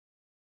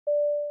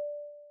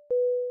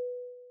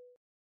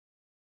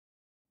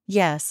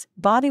 Yes,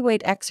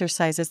 bodyweight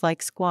exercises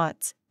like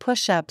squats,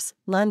 push-ups,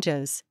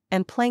 lunges,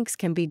 and planks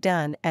can be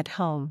done at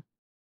home.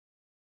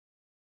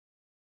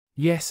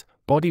 Yes,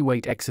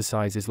 bodyweight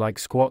exercises like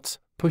squats,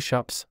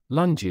 push-ups,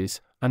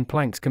 lunges, and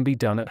planks can be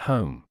done at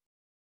home.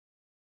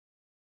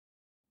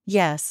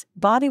 Yes,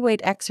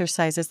 bodyweight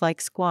exercises like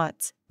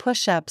squats,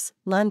 push-ups,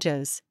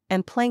 lunges,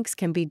 and planks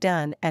can be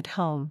done at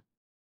home.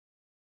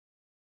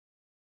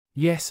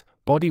 Yes,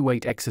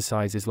 bodyweight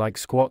exercises like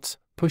squats,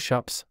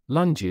 push-ups,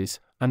 lunges,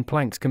 and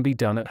planks can be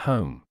done at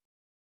home.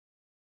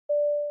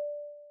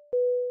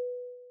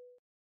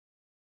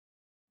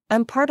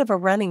 I'm part of a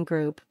running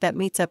group that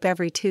meets up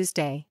every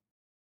Tuesday.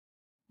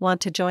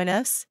 Want to join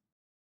us?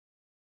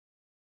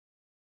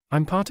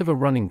 I'm part of a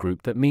running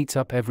group that meets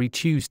up every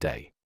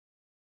Tuesday.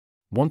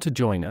 Want to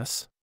join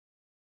us?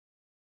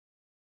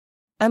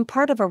 I'm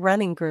part of a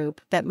running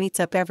group that meets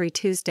up every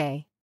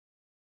Tuesday.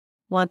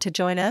 Want to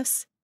join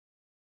us?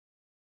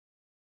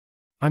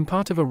 I'm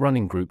part of a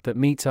running group that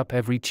meets up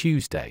every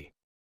Tuesday.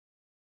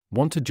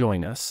 Want to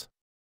join us?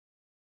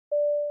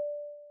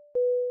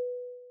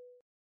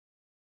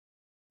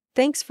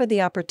 Thanks for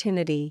the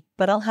opportunity,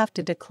 but I'll have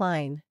to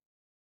decline.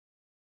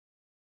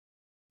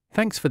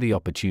 Thanks for the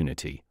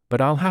opportunity,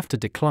 but I'll have to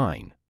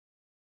decline.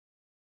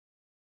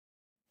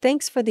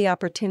 Thanks for the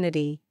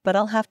opportunity, but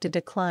I'll have to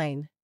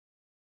decline.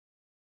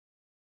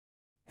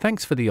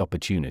 Thanks for the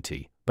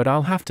opportunity, but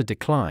I'll have to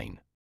decline.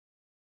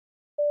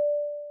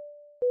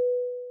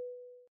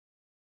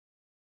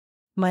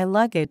 My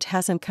luggage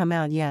hasn't come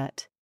out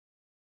yet.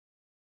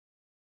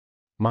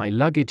 My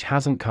luggage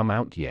hasn't come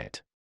out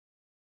yet.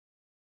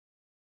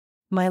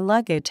 My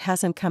luggage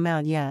hasn't come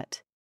out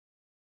yet.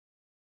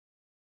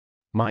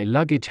 My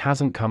luggage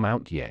hasn't come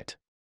out yet.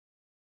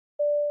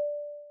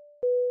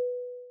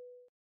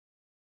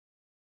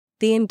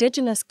 The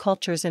indigenous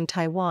cultures in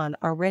Taiwan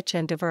are rich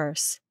and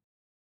diverse.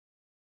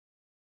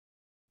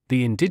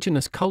 The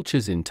indigenous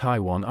cultures in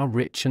Taiwan are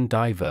rich and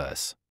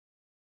diverse.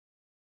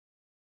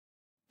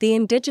 The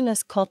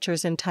indigenous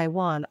cultures in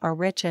Taiwan are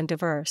rich and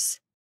diverse.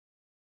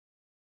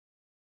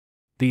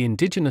 The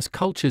indigenous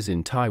cultures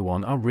in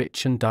Taiwan are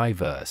rich and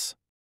diverse.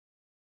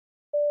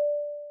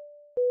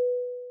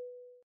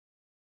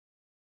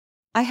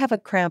 I have a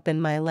cramp in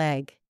my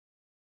leg.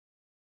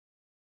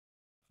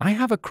 I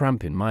have a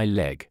cramp in my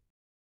leg.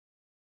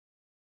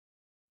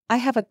 I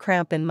have a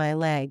cramp in my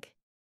leg.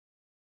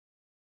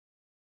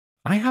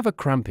 I have a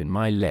cramp in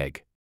my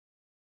leg.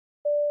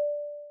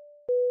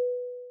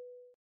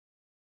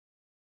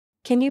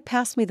 Can you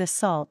pass me the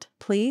salt,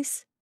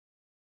 please?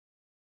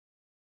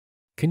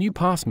 Can you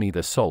pass me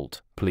the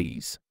salt,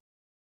 please?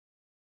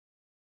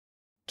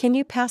 Can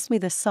you pass me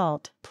the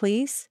salt,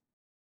 please?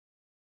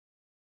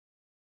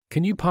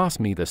 Can you pass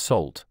me the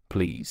salt,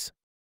 please?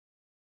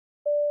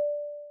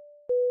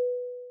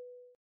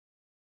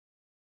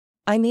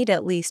 I need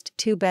at least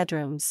 2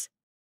 bedrooms.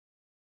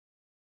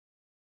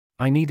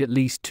 I need at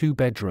least 2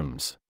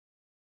 bedrooms.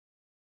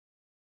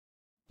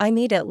 I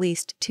need at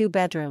least 2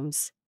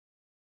 bedrooms.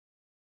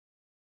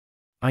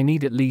 I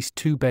need at least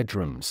 2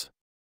 bedrooms.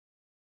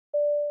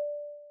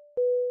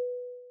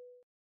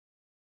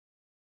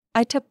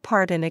 I took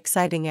part in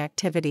exciting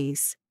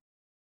activities.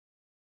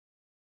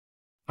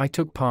 I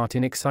took part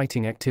in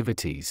exciting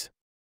activities.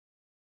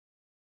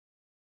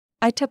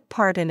 I took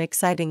part in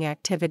exciting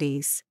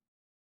activities.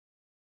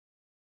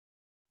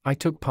 I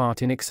took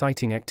part in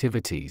exciting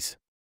activities.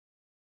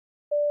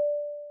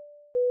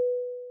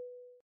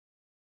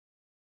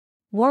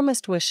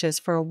 Warmest wishes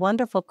for a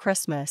wonderful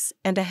Christmas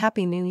and a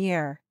Happy New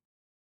Year.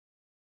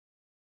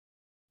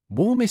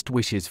 Warmest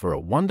wishes for a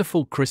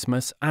wonderful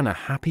Christmas and a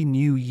Happy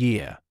New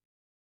Year.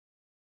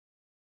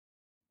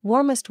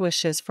 Warmest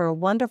wishes for a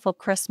wonderful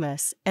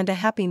Christmas and a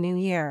Happy New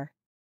Year.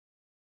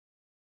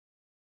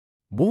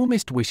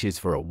 Warmest wishes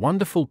for a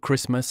wonderful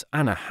Christmas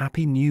and a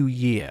Happy New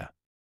Year.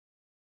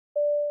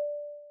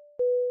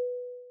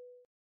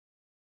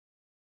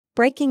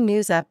 Breaking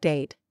news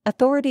update.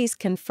 Authorities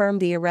confirm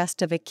the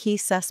arrest of a key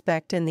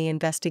suspect in the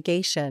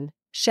investigation,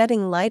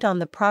 shedding light on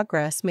the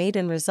progress made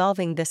in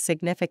resolving this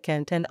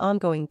significant and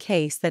ongoing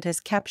case that has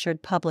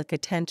captured public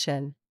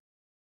attention.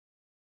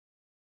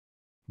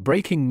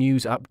 Breaking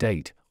news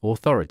update.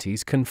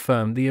 Authorities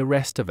confirm the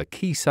arrest of a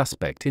key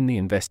suspect in the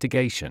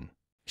investigation,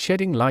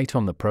 shedding light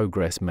on the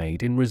progress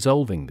made in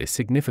resolving this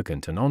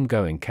significant and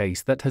ongoing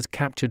case that has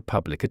captured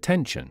public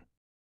attention.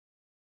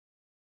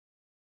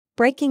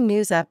 Breaking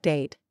news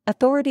update.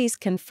 Authorities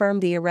confirm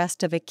the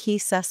arrest of a key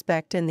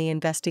suspect in the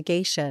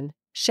investigation,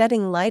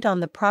 shedding light on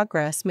the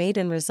progress made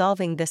in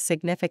resolving this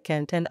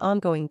significant and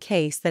ongoing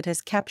case that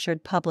has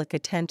captured public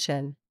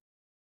attention.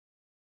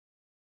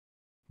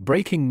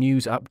 Breaking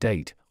news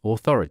update.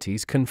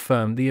 Authorities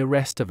confirm the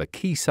arrest of a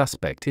key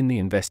suspect in the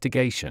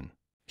investigation,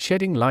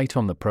 shedding light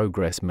on the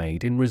progress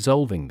made in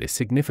resolving this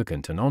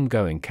significant and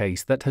ongoing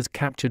case that has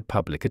captured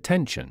public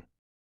attention.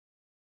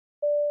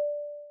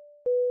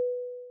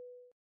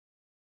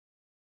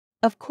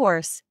 Of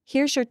course,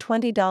 here's your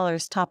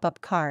 $20 top-up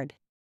card.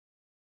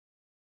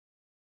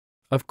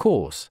 Of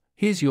course,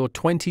 here's your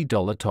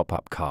 $20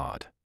 top-up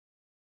card.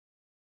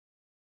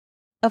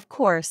 Of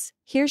course,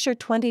 here's your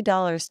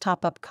 $20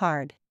 top-up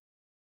card.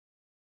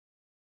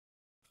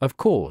 Of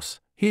course,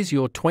 here's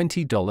your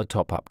 $20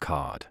 top-up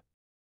card.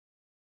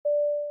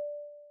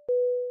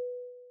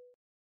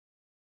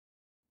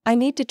 I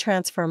need to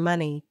transfer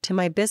money to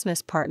my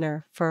business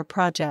partner for a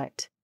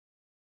project.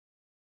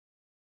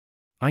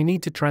 I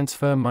need to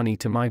transfer money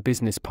to my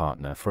business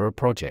partner for a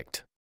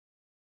project.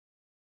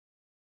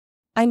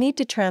 I need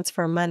to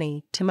transfer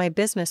money to my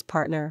business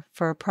partner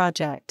for a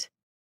project.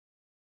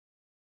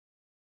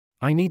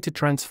 I need to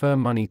transfer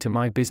money to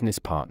my business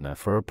partner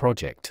for a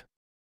project.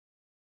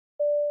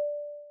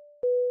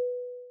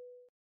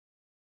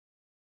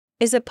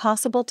 Is it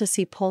possible to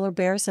see polar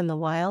bears in the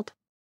wild?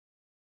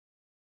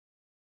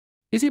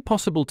 Is it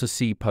possible to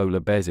see polar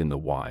bears in the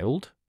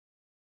wild?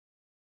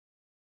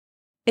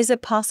 Is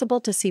it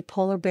possible to see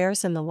polar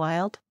bears in the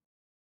wild?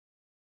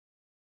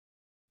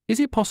 Is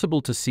it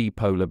possible to see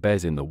polar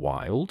bears in the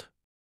wild?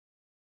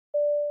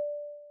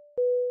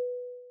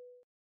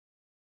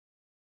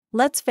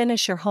 Let's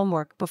finish your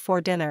homework before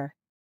dinner.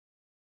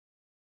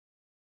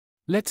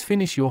 Let's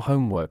finish your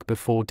homework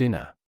before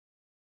dinner.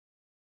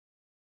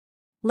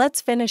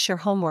 Let's finish your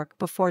homework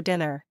before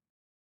dinner.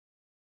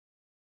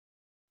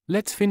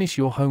 Let's finish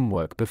your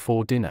homework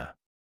before dinner.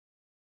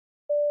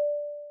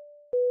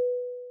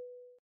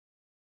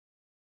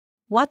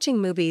 Watching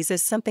movies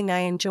is something I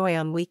enjoy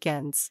on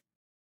weekends.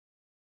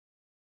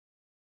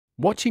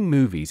 Watching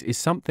movies is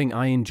something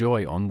I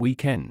enjoy on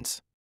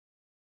weekends.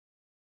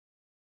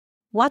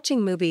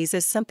 Watching movies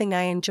is something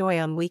I enjoy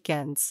on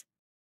weekends.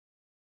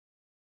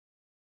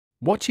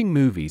 Watching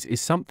movies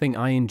is something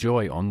I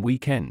enjoy on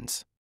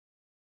weekends.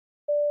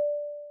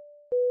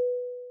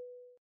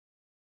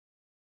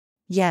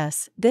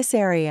 Yes, this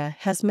area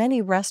has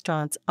many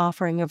restaurants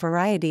offering a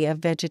variety of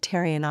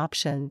vegetarian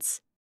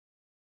options.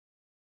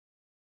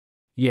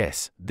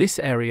 Yes, this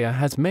area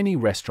has many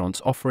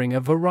restaurants offering a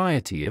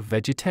variety of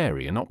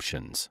vegetarian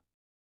options.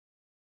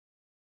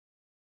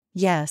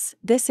 Yes,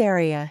 this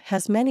area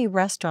has many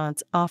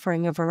restaurants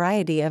offering a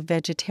variety of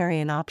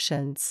vegetarian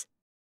options.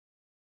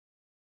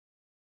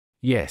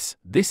 Yes,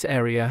 this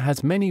area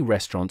has many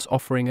restaurants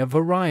offering a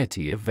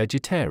variety of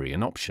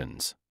vegetarian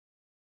options.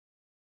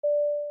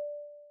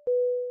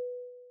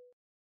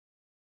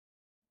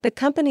 The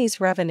company's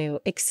revenue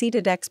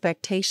exceeded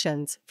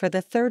expectations for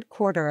the third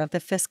quarter of the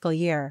fiscal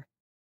year.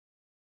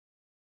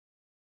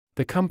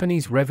 The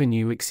company's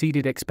revenue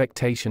exceeded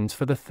expectations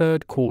for the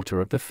third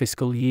quarter of the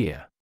fiscal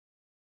year.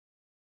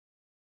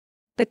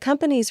 The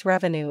company's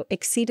revenue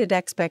exceeded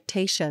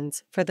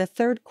expectations for the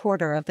third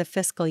quarter of the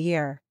fiscal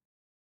year.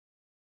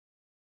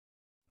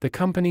 The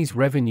company's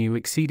revenue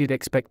exceeded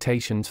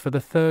expectations for the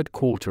third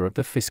quarter of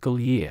the fiscal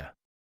year.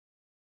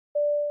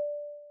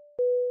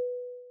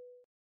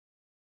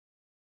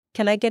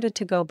 Can I get a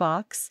to-go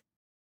box?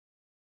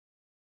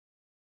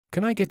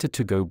 Can I get a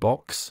to-go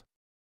box?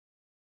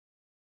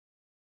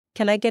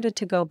 Can I get a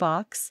to-go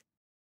box?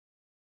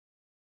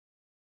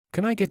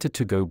 Can I get a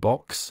to-go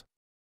box?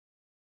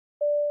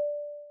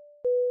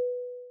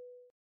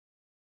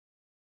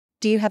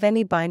 Do you have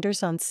any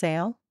binders on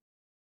sale?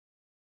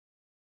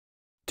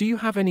 Do you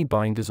have any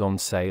binders on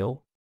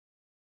sale?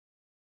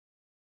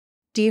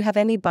 Do you have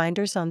any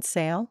binders on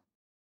sale?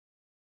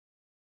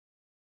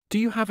 Do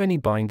you have any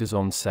binders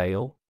on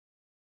sale?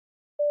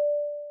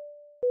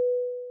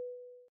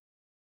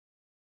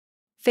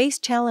 Face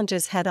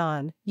challenges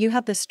head-on, you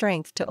have the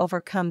strength to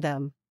overcome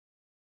them.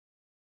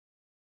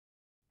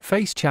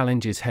 Face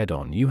challenges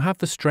head-on, you have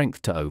the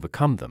strength to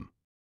overcome them.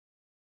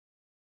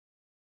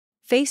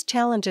 Face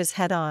challenges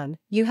head-on,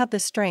 you have the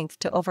strength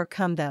to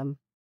overcome them.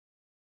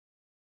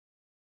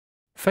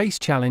 Face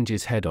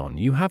challenges head-on,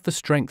 you have the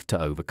strength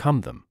to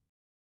overcome them.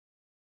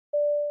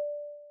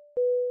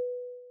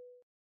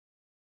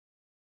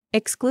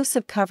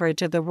 Exclusive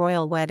coverage of the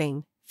royal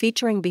wedding,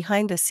 featuring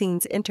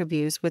behind-the-scenes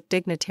interviews with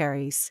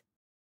dignitaries.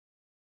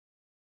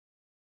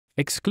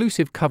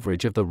 Exclusive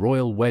coverage of the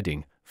royal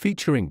wedding,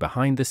 featuring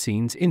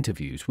behind-the-scenes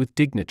interviews with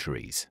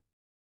dignitaries.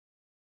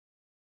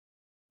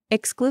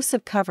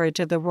 Exclusive coverage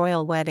of the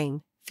royal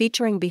wedding,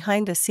 featuring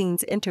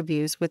behind-the-scenes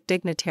interviews with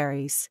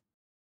dignitaries.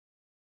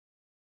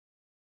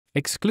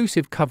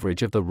 Exclusive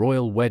coverage of the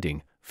royal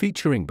wedding,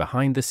 featuring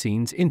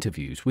behind-the-scenes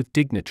interviews with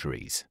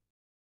dignitaries.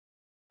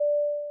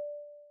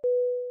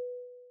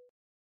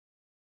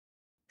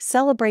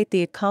 Celebrate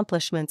the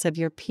accomplishments of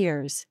your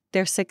peers,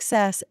 their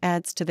success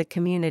adds to the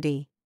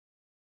community.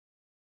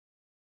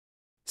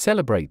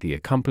 Celebrate the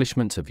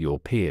accomplishments of your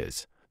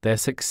peers, their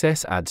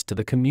success adds to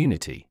the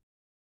community.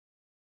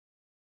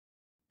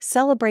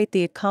 Celebrate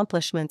the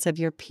accomplishments of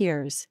your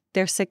peers,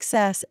 their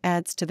success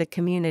adds to the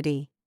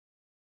community.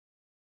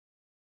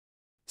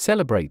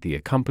 Celebrate the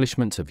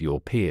accomplishments of your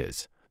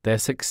peers, their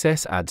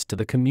success adds to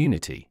the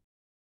community.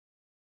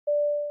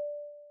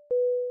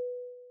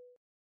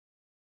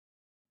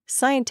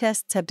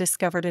 Scientists have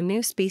discovered a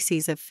new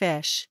species of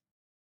fish.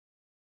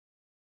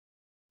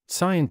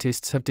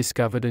 Scientists have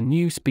discovered a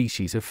new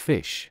species of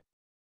fish.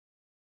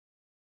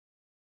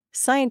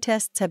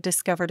 Scientists have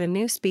discovered a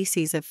new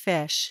species of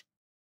fish.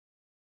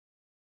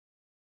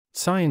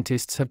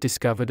 Scientists have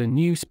discovered a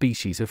new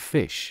species of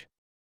fish.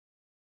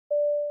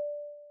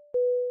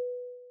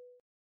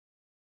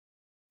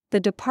 The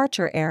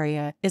departure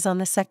area is on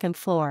the second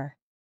floor.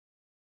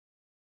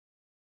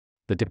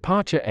 The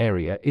departure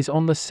area is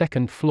on the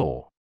second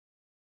floor.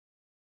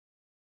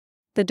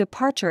 The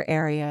departure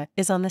area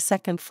is on the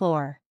second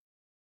floor.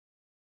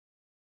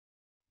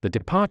 The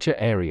departure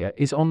area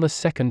is on the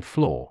second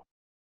floor.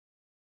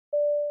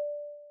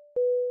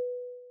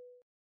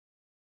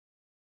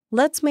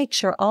 Let's make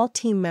sure all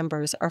team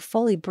members are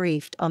fully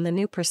briefed on the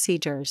new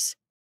procedures.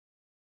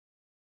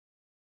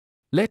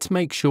 Let's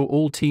make sure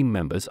all team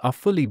members are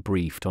fully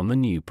briefed on the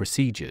new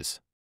procedures.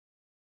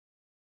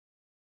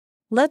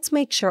 Let's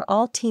make sure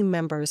all team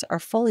members are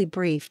fully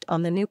briefed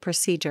on the new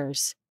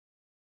procedures.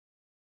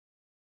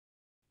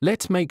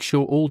 Let's make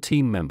sure all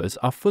team members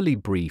are fully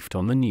briefed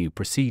on the new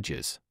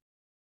procedures.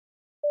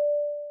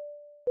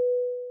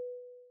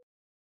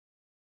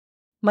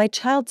 My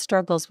child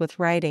struggles with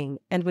writing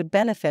and would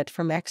benefit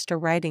from extra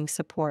writing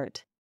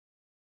support.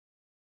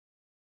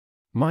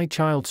 My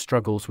child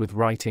struggles with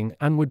writing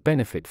and would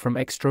benefit from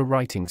extra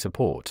writing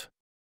support.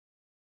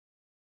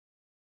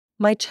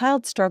 My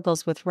child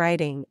struggles with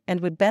writing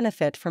and would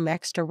benefit from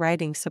extra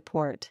writing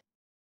support.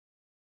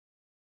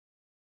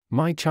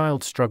 My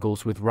child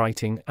struggles with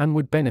writing and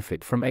would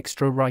benefit from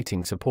extra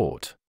writing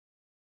support.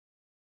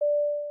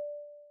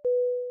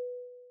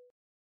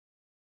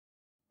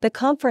 The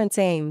conference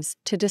aims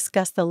to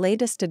discuss the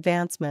latest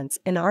advancements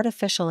in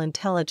artificial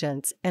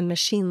intelligence and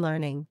machine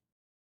learning.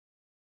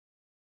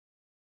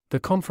 The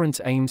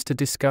conference aims to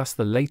discuss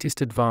the latest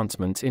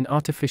advancements in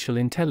artificial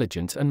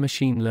intelligence and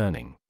machine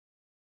learning.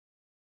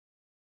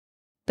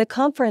 The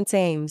conference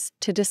aims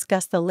to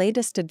discuss the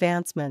latest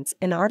advancements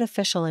in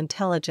artificial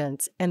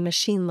intelligence and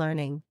machine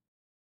learning.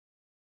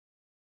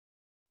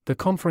 The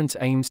conference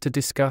aims to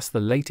discuss the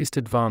latest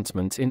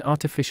advancements in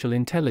artificial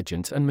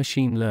intelligence and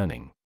machine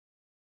learning.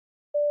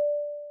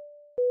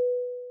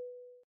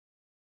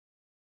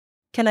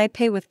 Can I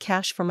pay with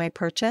cash for my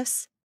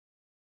purchase?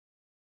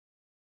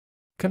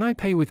 Can I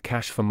pay with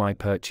cash for my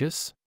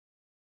purchase?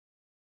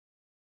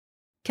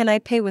 Can I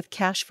pay with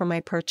cash for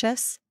my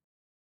purchase?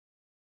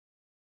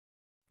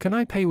 Can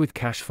I pay with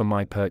cash for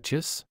my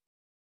purchase?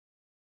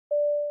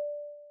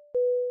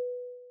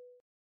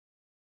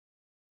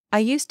 I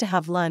used to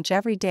have lunch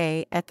every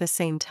day at the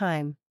same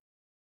time.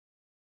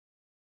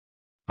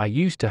 I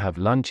used to have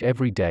lunch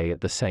every day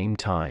at the same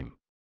time.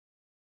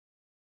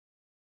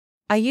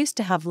 I used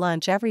to have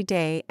lunch every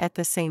day at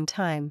the same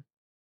time.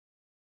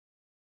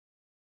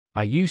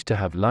 I used to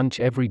have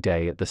lunch every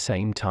day at the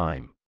same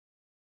time.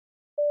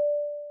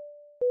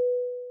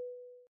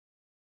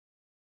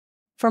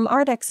 From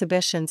art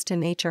exhibitions to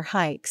nature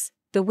hikes,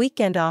 the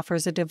weekend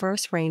offers a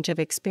diverse range of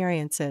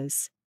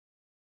experiences.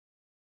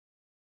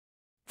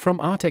 From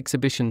art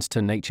exhibitions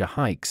to nature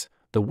hikes,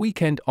 the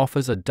weekend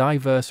offers a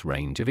diverse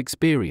range of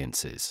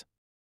experiences.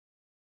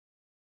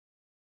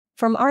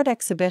 From art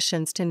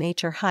exhibitions to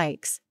nature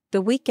hikes,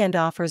 the weekend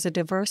offers a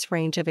diverse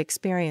range of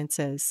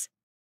experiences.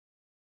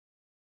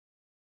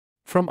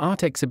 From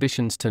art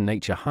exhibitions to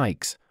nature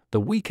hikes, the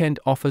weekend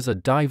offers a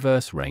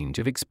diverse range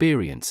of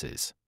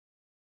experiences.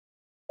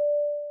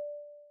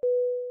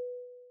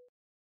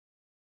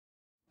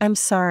 I'm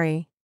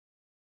sorry.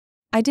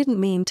 I didn't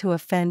mean to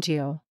offend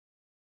you.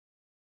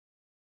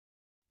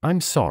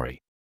 I'm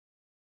sorry.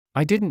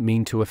 I didn't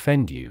mean to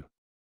offend you.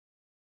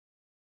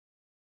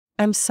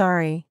 I'm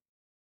sorry.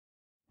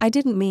 I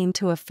didn't mean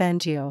to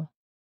offend you.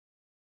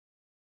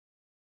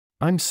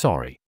 I'm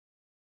sorry.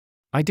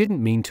 I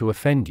didn't mean to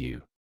offend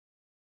you.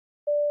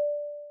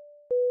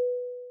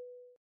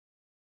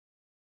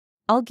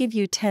 I'll give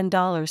you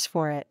 $10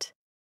 for it.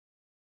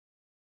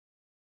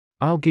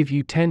 I'll give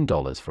you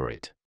 $10 for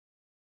it.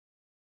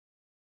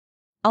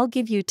 I'll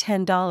give you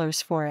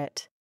 $10 for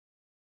it.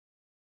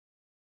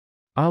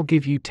 I'll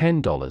give you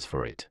 $10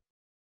 for it.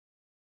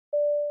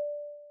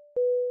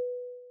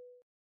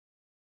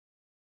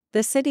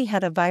 The city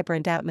had a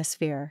vibrant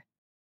atmosphere.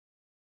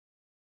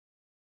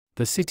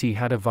 The city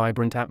had a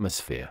vibrant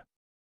atmosphere.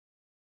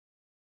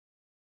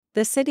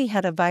 The city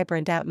had a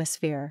vibrant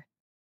atmosphere.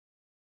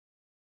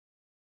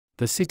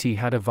 The city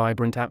had a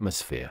vibrant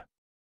atmosphere.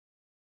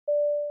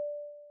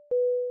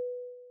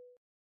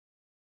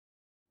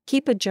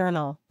 Keep a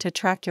journal to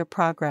track your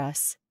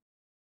progress.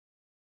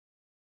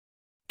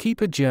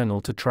 Keep a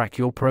journal to track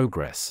your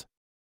progress.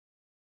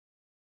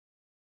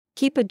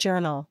 Keep a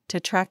journal to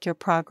track your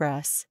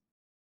progress.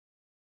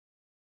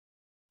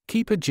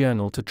 Keep a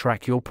journal to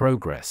track your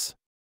progress.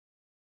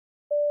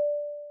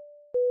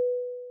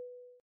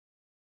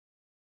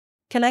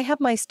 Can I have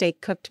my steak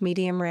cooked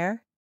medium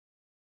rare?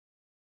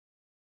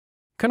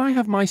 Can I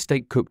have my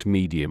steak cooked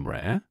medium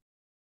rare?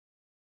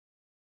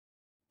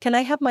 Can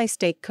I have my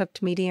steak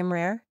cooked medium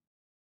rare?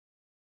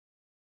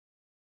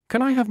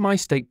 Can I have my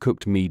steak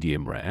cooked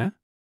medium rare?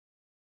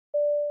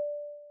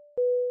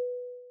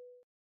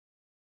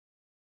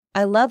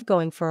 I love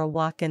going for a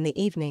walk in the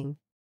evening.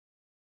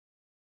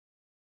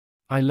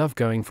 I love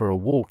going for a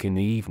walk in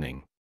the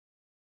evening.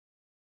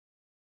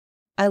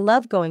 I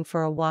love going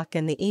for a walk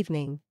in the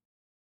evening.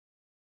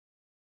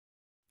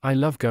 I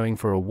love going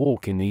for a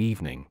walk in the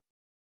evening.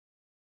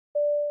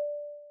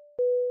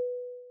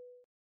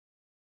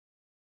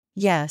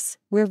 Yes,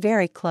 we're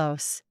very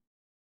close.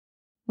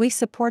 We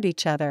support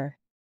each other.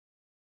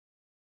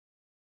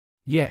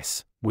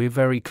 Yes, we're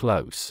very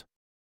close.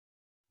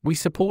 We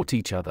support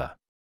each other.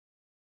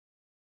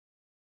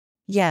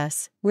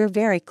 Yes, we're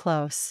very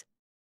close.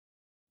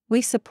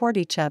 We support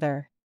each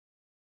other.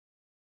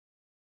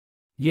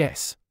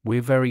 Yes,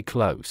 we're very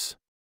close.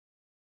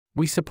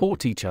 We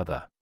support each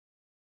other.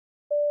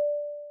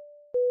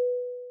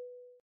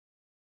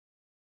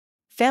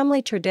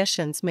 Family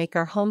traditions make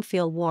our home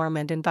feel warm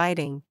and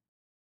inviting.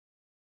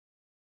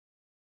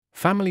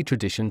 Family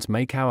traditions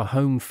make our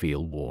home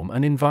feel warm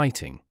and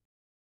inviting.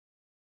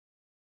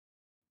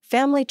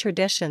 Family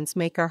traditions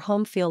make our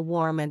home feel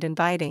warm and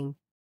inviting.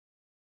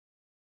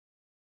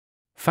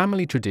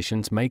 Family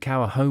traditions make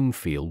our home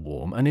feel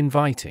warm and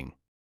inviting.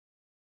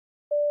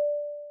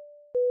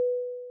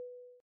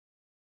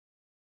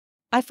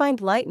 I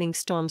find lightning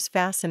storms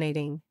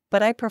fascinating,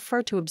 but I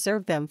prefer to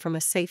observe them from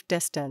a safe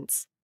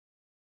distance.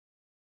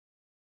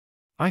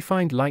 I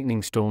find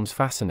lightning storms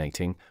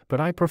fascinating, but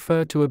I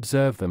prefer to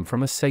observe them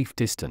from a safe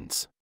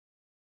distance.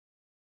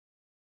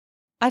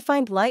 I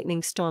find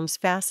lightning storms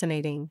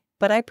fascinating,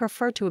 but I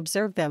prefer to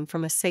observe them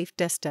from a safe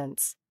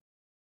distance.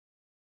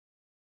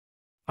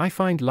 I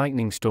find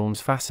lightning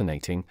storms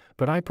fascinating,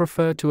 but I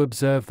prefer to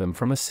observe them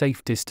from a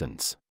safe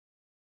distance.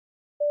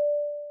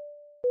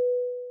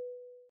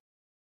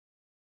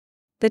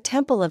 The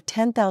Temple of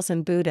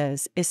 10,000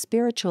 Buddhas is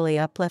spiritually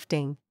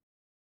uplifting.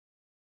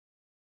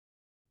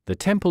 The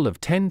Temple of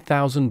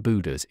 10,000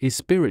 Buddhas is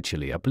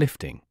spiritually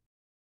uplifting.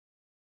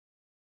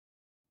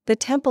 The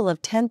Temple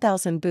of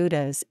 10,000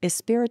 Buddhas is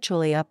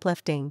spiritually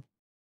uplifting.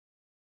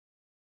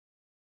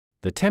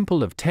 The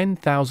Temple of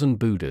 10,000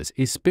 Buddhas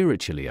is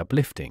spiritually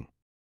uplifting.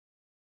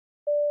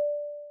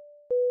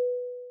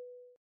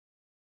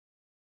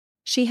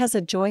 She has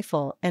a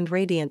joyful and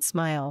radiant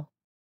smile.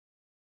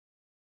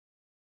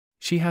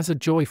 She has a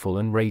joyful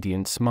and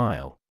radiant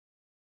smile.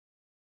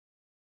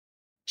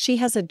 She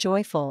has a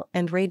joyful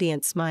and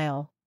radiant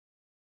smile.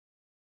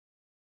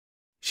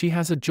 She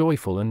has a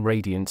joyful and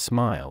radiant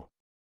smile.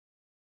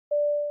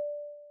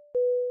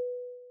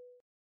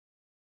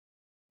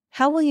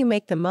 How will you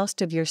make the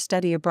most of your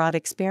study abroad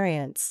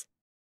experience?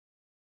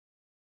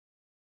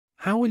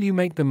 How will you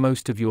make the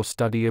most of your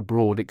study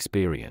abroad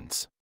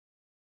experience?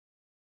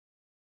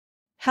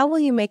 How will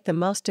you make the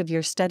most of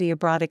your study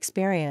abroad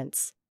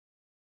experience?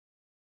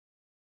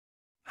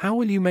 How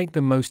will you make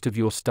the most of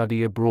your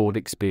study abroad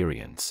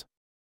experience?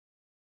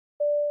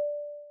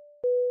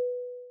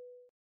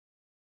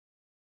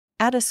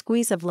 Add a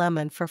squeeze of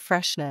lemon for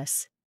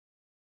freshness.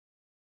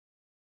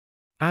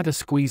 Add a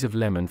squeeze of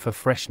lemon for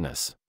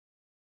freshness.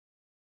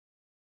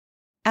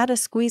 Add a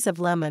squeeze of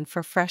lemon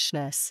for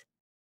freshness.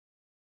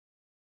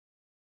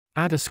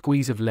 Add a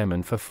squeeze of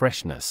lemon for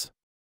freshness.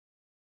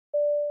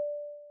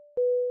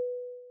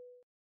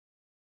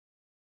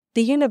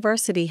 The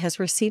university has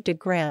received a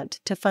grant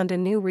to fund a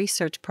new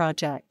research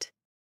project.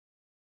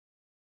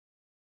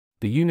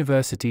 The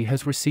university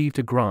has received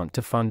a grant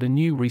to fund a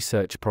new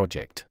research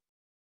project.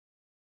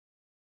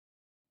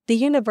 The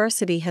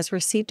university has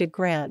received a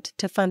grant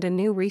to fund a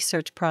new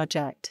research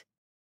project.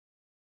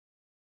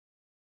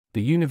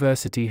 The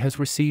university has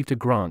received a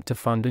grant to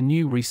fund a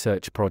new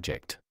research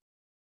project.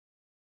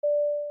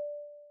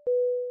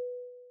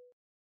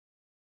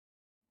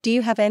 Do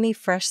you have any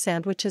fresh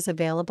sandwiches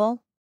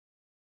available?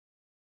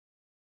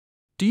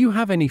 Do you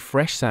have any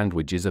fresh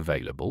sandwiches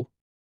available?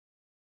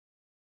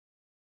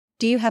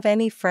 Do you have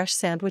any fresh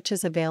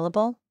sandwiches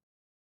available?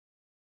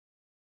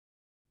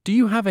 Do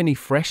you have any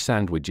fresh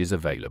sandwiches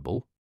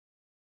available?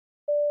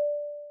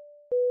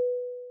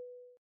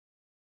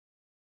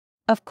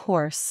 Of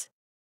course.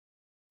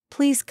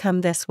 Please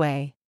come this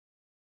way.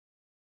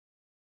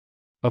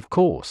 Of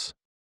course.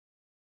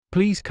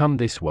 Please come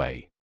this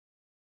way.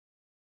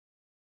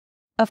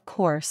 Of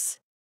course.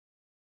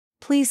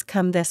 Please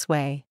come this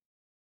way.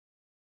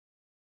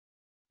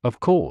 Of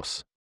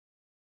course.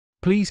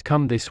 Please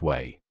come this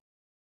way.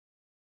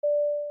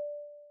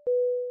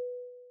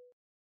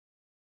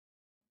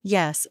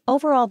 Yes,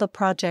 overall the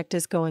project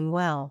is going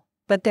well,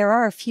 but there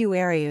are a few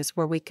areas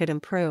where we could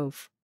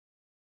improve.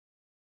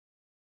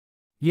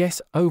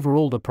 Yes,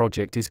 overall the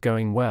project is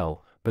going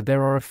well, but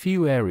there are a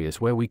few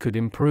areas where we could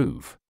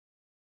improve.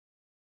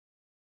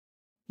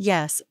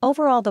 Yes,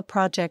 overall the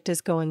project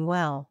is going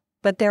well,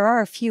 but there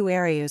are a few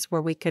areas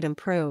where we could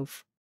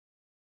improve.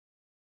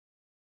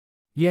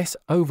 Yes,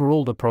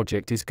 overall the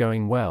project is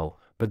going well,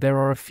 but there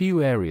are a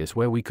few areas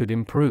where we could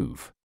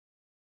improve.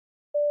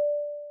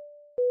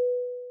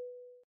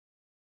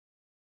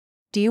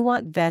 Do you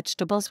want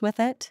vegetables with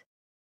it?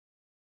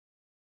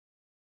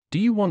 Do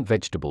you want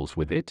vegetables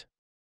with it?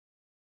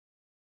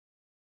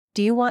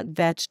 Do you want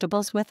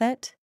vegetables with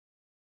it?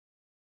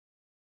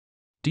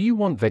 Do you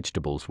want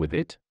vegetables with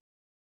it?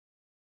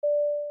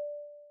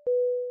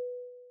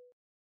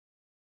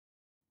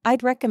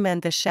 I'd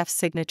recommend the chef's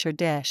signature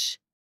dish.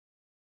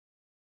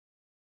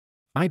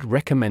 I'd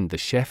recommend the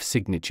chef's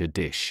signature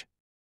dish.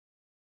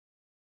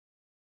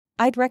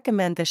 I'd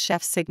recommend the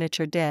chef's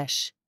signature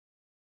dish.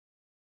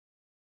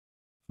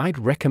 I'd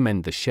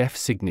recommend the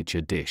chef's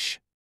signature dish.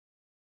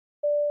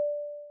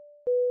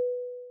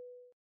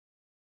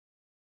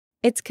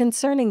 It's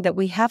concerning that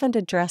we haven't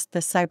addressed the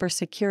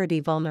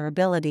cybersecurity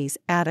vulnerabilities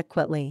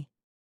adequately.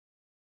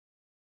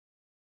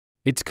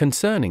 It's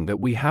concerning that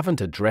we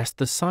haven't addressed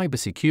the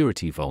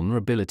cybersecurity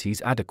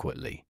vulnerabilities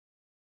adequately.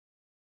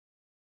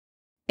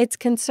 It's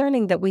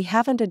concerning that we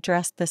haven't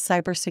addressed the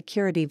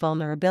cybersecurity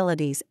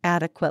vulnerabilities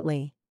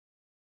adequately.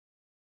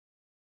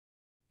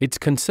 It's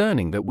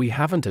concerning that we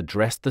haven't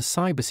addressed the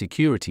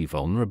cybersecurity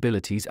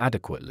vulnerabilities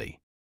adequately.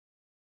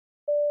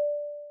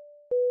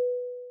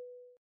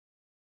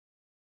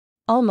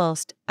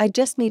 Almost, I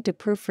just need to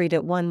proofread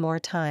it one more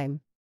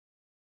time.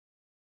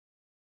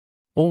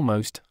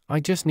 Almost, I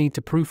just need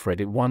to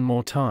proofread it one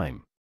more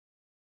time.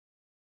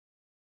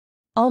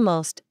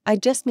 Almost, I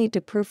just need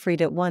to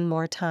proofread it one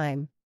more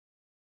time.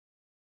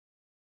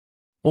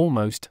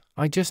 Almost,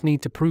 I just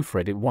need to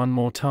proofread it one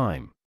more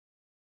time.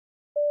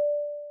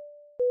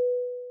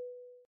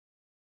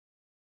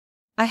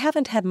 I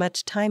haven't had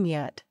much time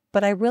yet,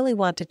 but I really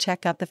want to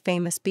check out the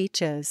famous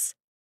beaches.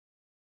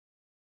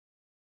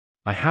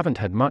 I haven't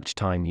had much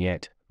time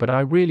yet, but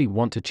I really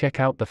want to check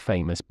out the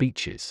famous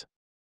beaches.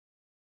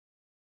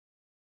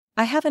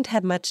 I haven't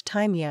had much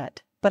time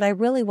yet, but I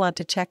really want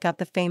to check out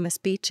the famous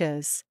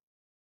beaches.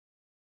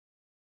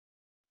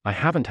 I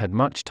haven't had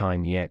much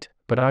time yet,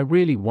 but I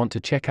really want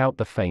to check out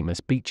the famous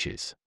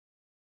beaches.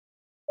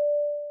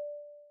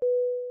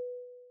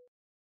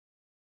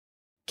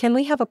 Can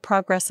we have a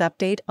progress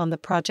update on the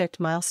project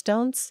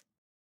milestones?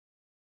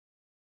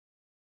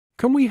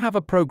 Can we have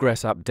a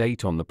progress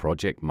update on the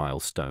project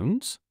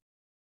milestones?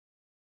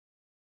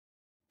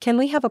 Can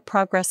we have a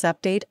progress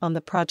update on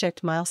the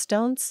project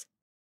milestones?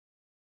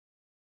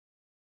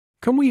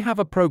 Can we have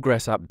a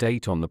progress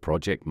update on the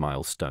project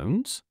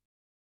milestones?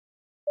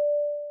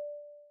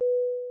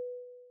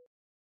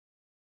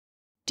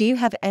 Do you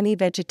have any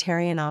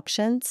vegetarian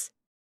options?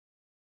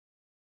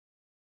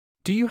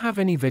 Do you have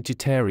any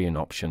vegetarian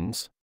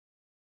options?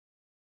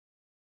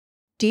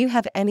 Do you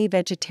have any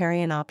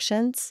vegetarian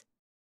options?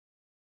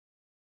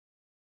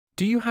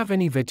 Do you have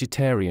any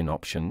vegetarian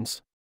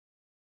options?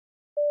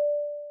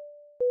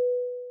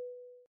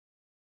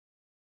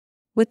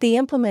 With the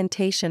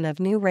implementation of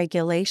new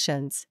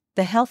regulations,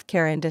 the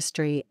healthcare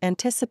industry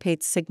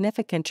anticipates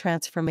significant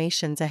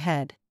transformations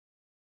ahead.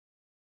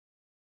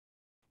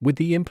 With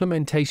the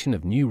implementation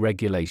of new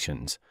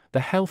regulations, the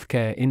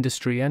healthcare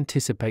industry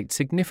anticipates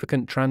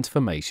significant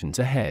transformations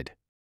ahead.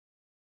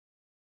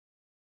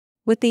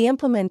 With the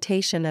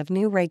implementation of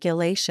new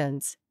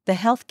regulations, the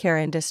healthcare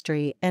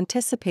industry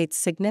anticipates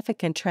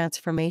significant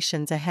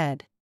transformations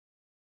ahead.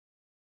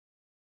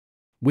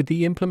 With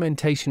the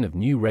implementation of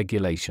new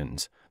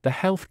regulations, the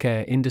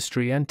healthcare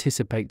industry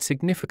anticipates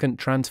significant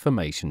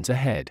transformations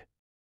ahead.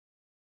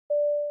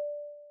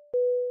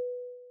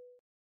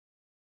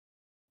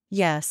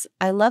 Yes,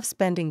 I love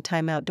spending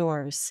time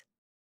outdoors.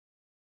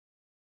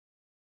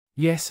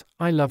 Yes,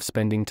 I love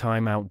spending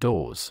time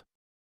outdoors.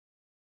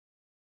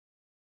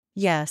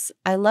 Yes,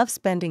 I love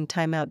spending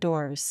time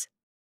outdoors.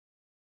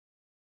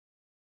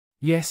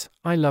 Yes,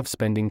 I love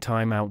spending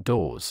time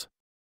outdoors.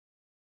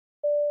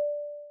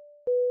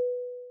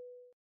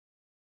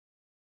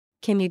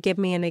 Can you give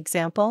me an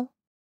example?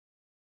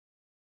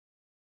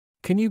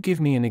 Can you give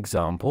me an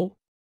example?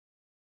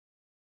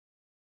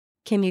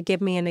 Can you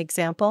give me an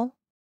example?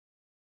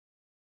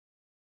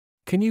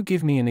 Can you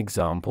give me an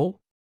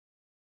example?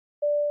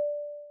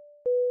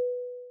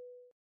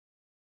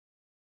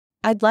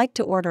 I'd like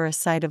to order a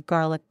side of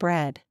garlic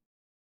bread.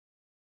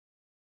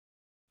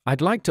 I'd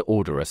like to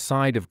order a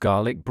side of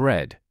garlic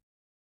bread.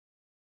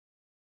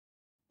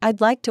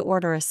 I'd like to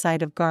order a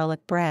side of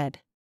garlic bread.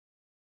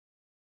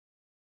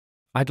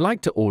 I'd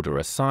like to order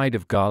a side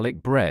of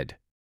garlic bread.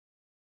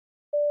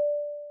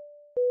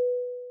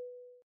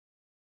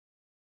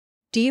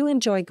 Do you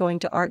enjoy going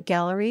to art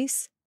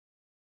galleries?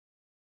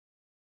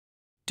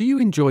 Do you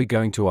enjoy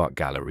going to art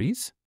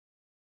galleries?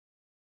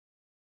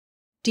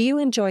 Do you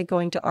enjoy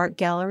going to art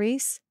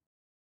galleries?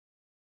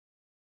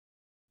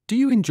 Do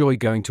you enjoy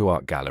going to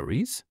art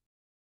galleries?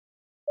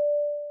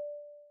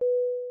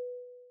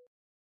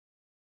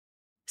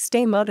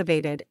 Stay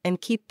motivated and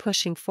keep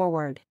pushing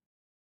forward.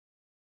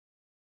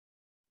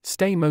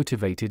 Stay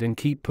motivated and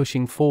keep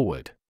pushing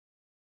forward.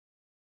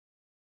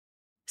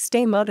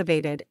 Stay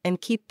motivated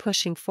and keep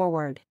pushing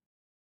forward.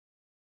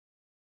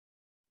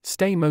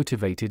 Stay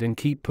motivated and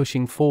keep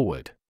pushing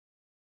forward.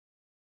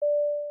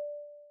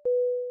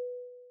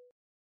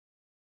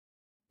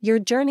 Your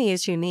journey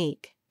is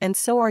unique, and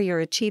so are your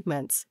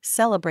achievements.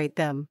 Celebrate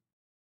them.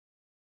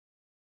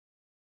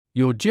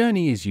 Your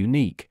journey is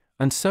unique,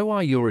 and so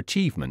are your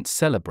achievements.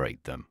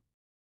 Celebrate them.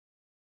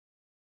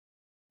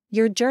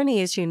 Your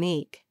journey is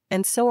unique,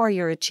 and so are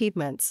your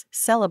achievements.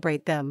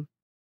 Celebrate them.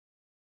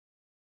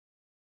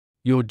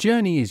 Your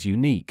journey is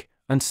unique,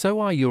 and so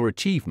are your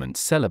achievements.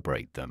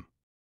 Celebrate them.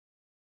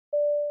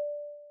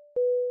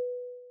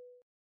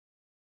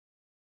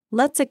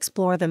 Let's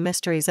explore the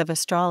mysteries of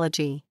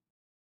astrology.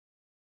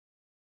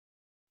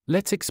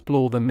 Let's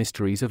explore the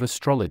mysteries of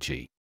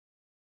astrology.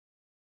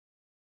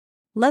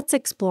 Let's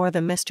explore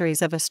the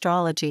mysteries of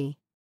astrology.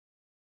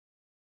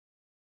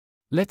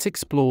 Let's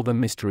explore the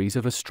mysteries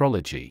of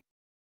astrology.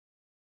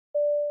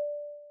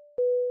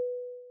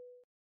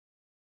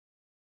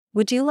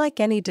 Would you like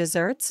any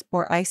desserts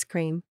or ice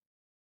cream?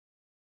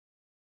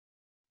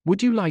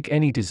 Would you like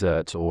any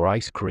desserts or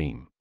ice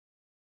cream?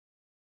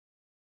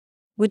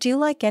 Would you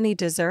like any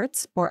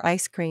desserts or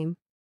ice cream?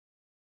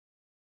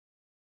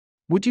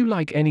 Would you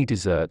like any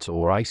desserts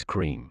or ice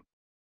cream?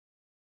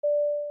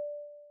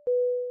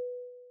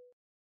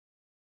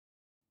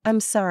 I'm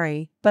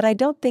sorry, but I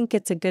don't think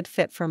it's a good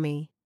fit for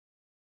me.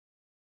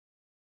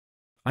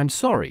 I'm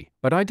sorry,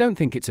 but I don't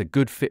think it's a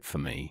good fit for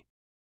me.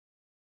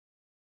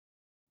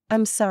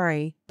 I'm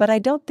sorry, but I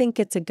don't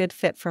think it's a good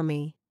fit for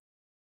me.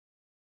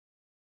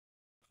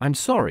 I'm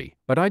sorry,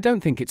 but I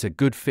don't think it's a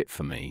good fit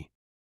for me.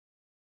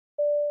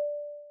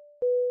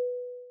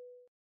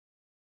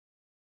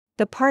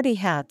 The party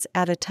hats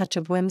add a touch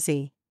of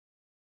whimsy.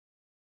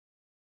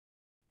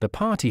 The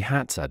party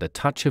hats add a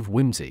touch of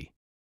whimsy.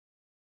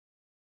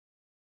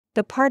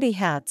 The party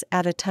hats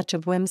add a touch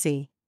of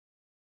whimsy.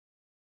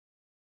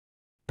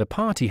 The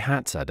party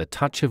hats add a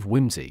touch of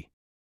whimsy.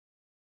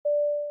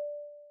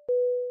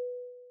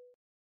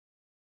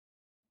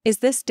 Is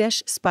this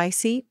dish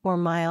spicy or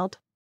mild?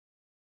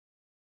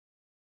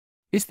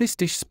 Is this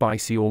dish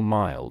spicy or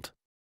mild?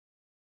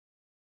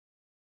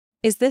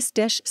 Is this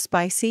dish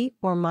spicy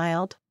or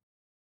mild?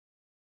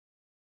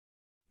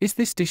 Is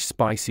this dish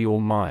spicy or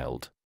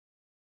mild?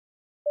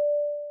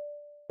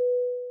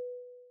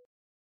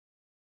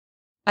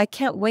 I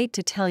can't wait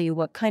to tell you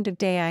what kind of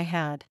day I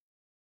had.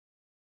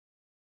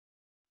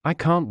 I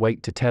can't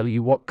wait to tell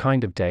you what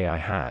kind of day I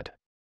had.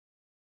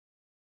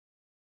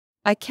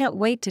 I can't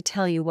wait to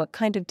tell you what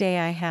kind of day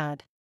I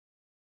had.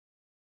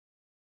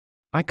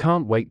 I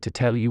can't wait to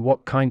tell you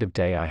what kind of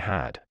day I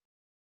had.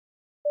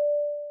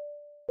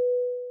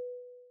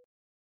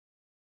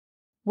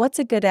 What's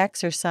a good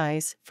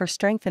exercise for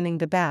strengthening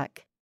the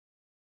back?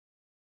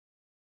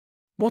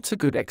 What's a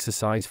good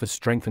exercise for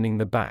strengthening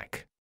the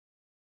back?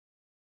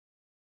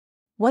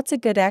 What's a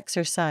good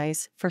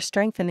exercise for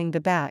strengthening the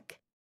back?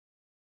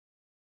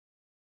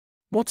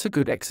 What's a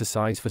good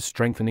exercise for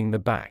strengthening the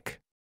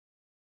back?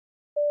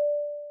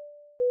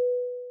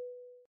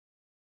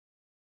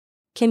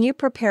 Can you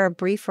prepare a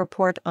brief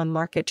report on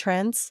market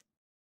trends?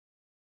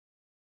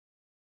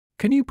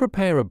 Can you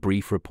prepare a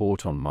brief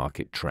report on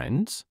market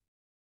trends?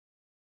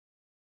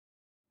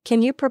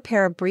 Can you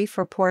prepare a brief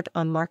report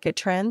on market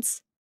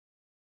trends?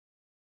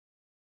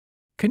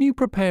 Can you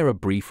prepare a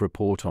brief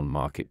report on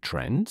market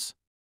trends?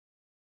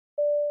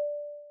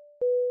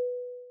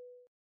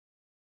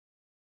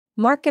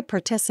 Market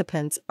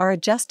participants are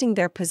adjusting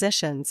their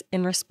positions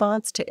in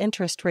response to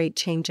interest rate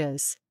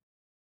changes.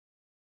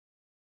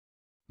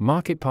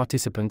 Market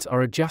participants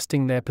are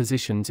adjusting their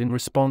positions in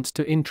response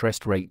to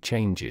interest rate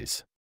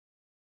changes.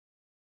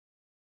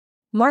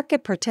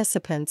 Market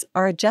participants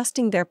are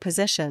adjusting their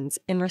positions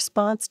in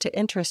response to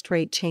interest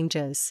rate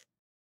changes.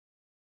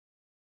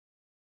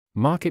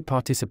 Market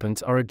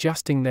participants are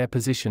adjusting their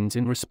positions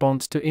in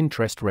response to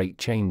interest rate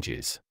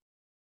changes.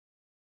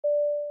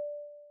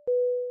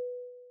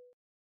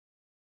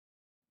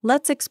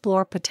 Let's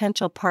explore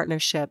potential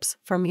partnerships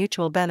for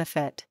mutual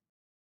benefit.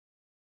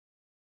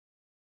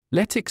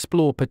 Let's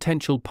explore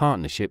potential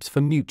partnerships for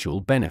mutual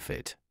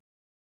benefit.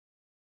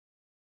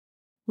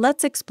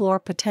 Let's explore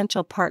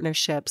potential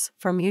partnerships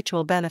for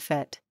mutual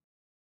benefit.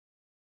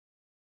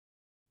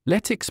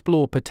 Let's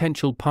explore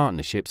potential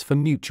partnerships for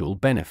mutual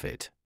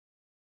benefit.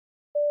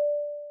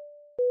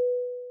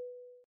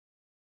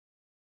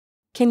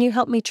 Can you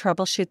help me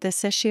troubleshoot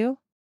this issue?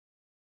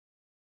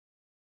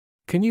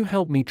 Can you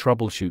help me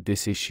troubleshoot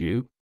this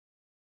issue?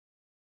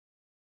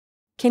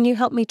 Can you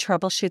help me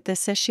troubleshoot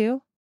this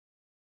issue?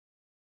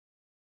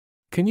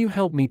 Can you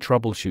help me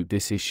troubleshoot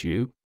this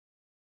issue?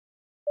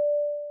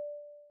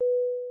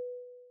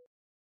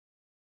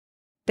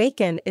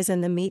 Bacon is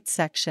in the meat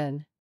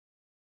section.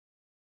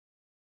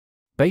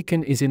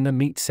 Bacon is in the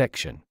meat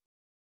section.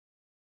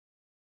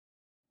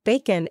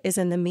 Bacon is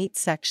in the meat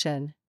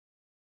section.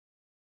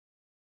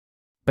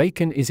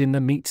 Bacon is in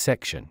the meat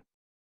section.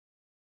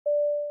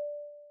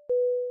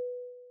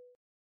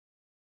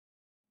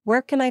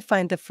 Where can I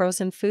find the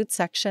frozen food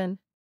section?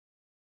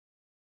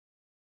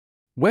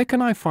 Where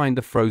can I find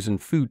the frozen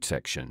food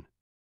section?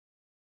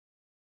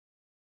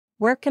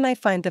 Where can I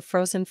find the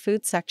frozen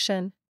food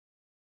section?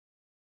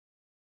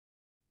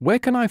 Where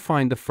can I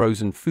find the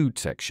frozen food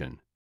section?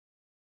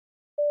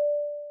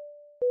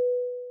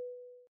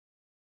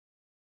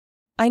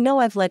 I know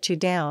I've let you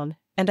down,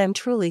 and I'm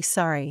truly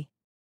sorry.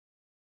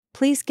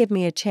 Please give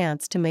me a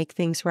chance to make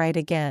things right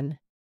again.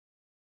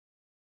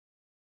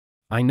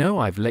 I know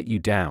I've let you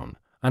down,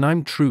 and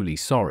I'm truly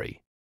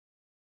sorry.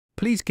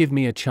 Please give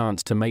me a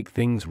chance to make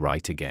things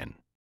right again.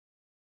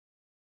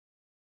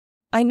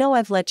 I know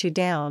I've let you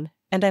down,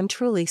 and I'm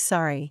truly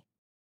sorry.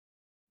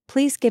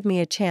 Please give me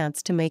a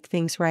chance to make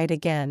things right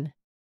again.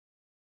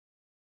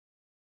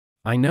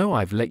 I know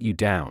I've let you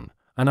down,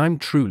 and I'm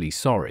truly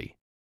sorry.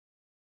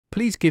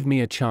 Please give me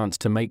a chance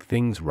to make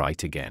things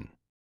right again.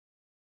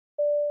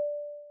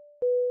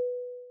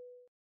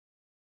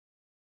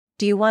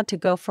 Do you want to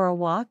go for a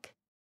walk?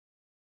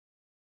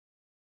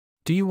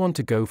 Do you want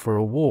to go for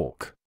a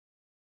walk?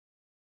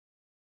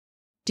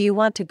 Do you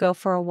want to go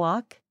for a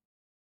walk?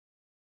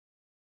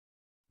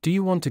 Do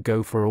you want to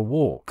go for a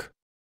walk?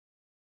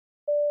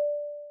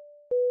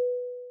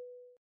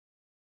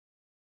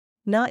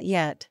 Not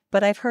yet,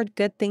 but I've heard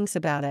good things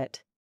about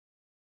it.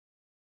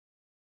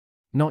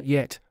 Not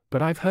yet,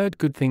 but I've heard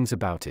good things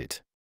about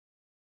it.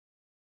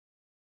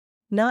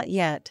 Not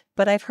yet,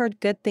 but I've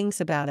heard good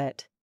things about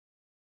it.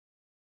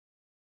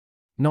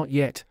 Not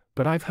yet,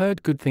 but I've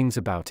heard good things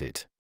about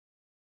it.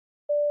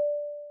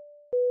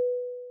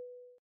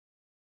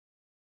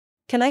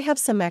 Can I have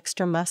some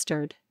extra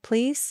mustard,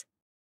 please?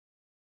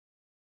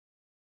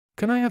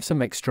 Can I have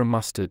some extra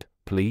mustard,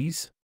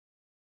 please?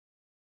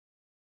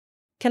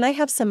 Can I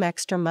have some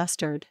extra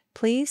mustard,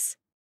 please?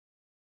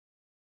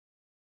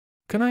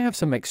 Can I have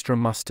some extra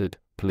mustard,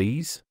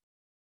 please?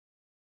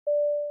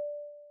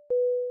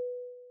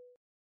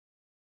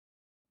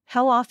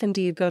 How often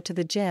do you go to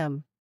the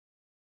gym?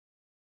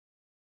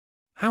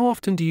 How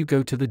often do you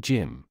go to the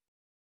gym?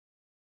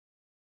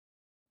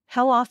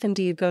 How often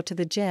do you go to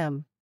the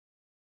gym?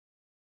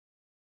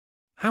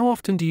 How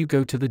often do you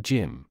go to the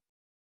gym?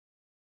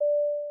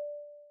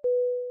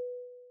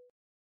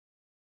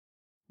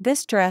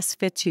 This dress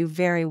fits you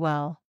very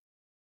well.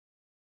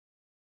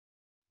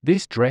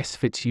 This dress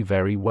fits you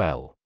very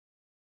well.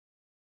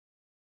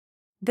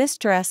 This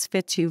dress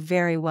fits you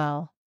very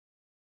well.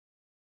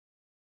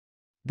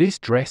 This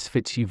dress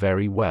fits you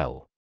very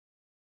well.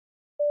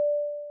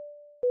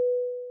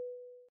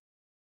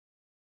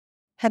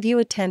 Have you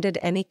attended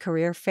any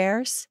career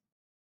fairs?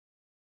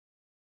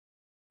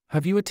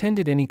 Have you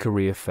attended any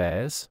career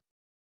fairs?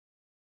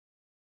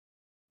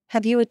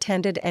 Have you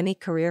attended any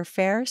career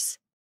fairs?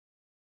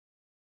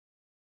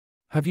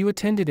 Have you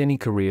attended any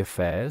career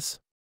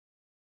fairs?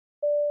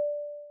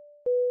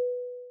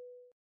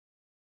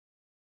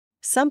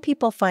 Some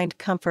people find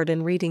comfort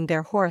in reading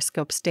their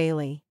horoscopes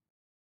daily.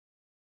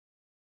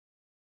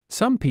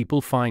 Some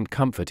people find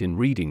comfort in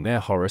reading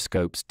their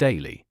horoscopes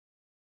daily.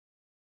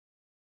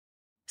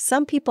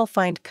 Some people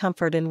find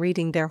comfort in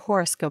reading their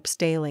horoscopes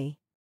daily.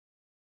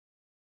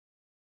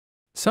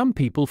 Some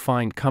people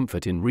find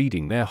comfort in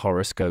reading their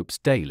horoscopes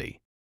daily.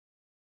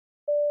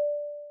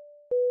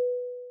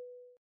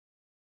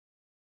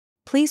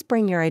 Please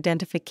bring your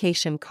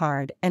identification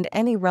card and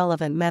any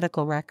relevant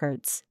medical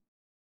records.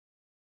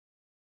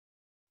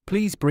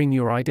 Please bring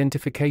your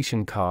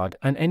identification card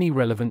and any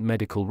relevant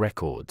medical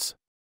records.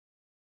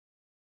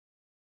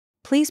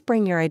 Please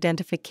bring your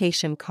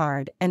identification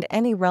card and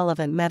any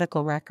relevant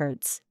medical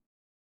records.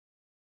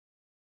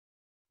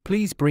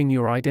 Please bring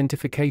your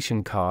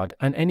identification card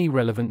and any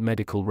relevant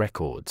medical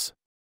records.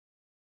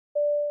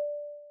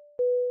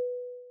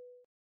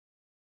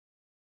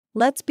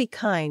 Let's be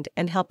kind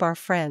and help our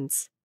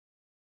friends.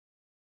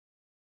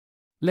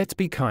 Let's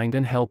be kind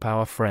and help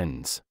our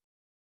friends.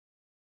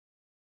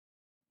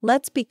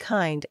 Let's be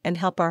kind and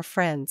help our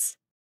friends.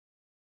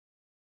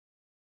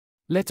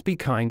 Let's be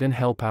kind and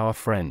help our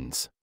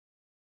friends.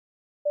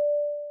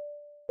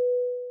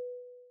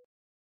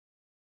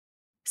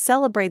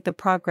 Celebrate the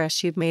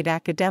progress you've made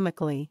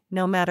academically,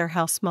 no matter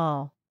how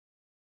small.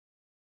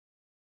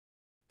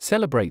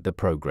 Celebrate the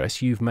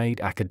progress you've made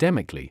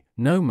academically,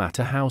 no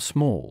matter how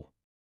small.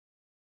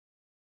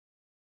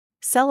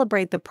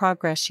 Celebrate the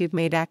progress you've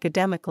made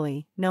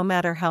academically, no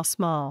matter how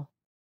small.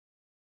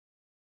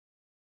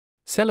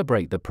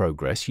 Celebrate the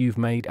progress you've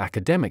made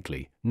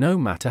academically, no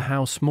matter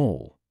how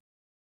small.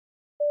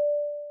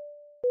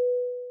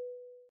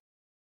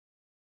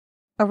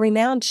 A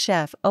renowned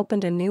chef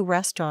opened a new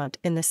restaurant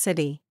in the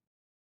city.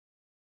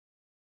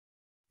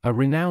 A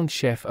renowned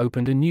chef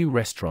opened a new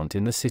restaurant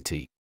in the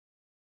city.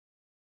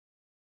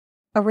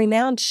 A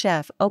renowned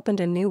chef opened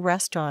a new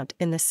restaurant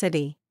in the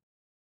city.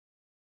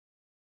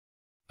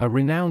 A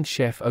renowned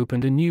chef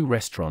opened a new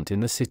restaurant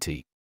in the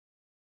city.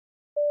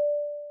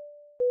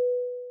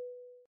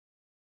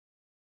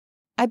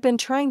 I've been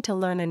trying to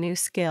learn a new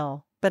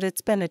skill, but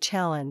it's been a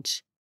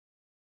challenge.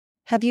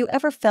 Have you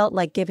ever felt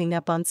like giving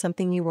up on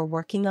something you were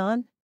working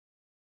on?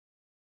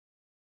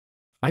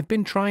 I've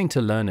been trying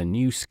to learn a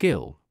new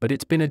skill, but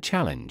it's been a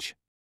challenge.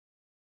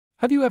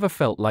 Have you ever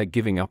felt like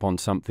giving up on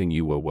something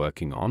you were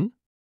working on?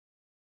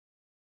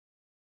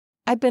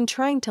 I've been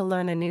trying to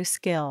learn a new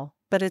skill,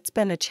 but it's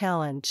been a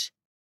challenge.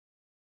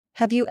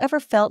 Have you ever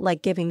felt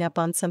like giving up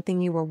on something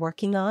you were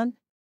working on?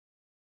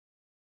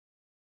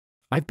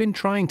 I've been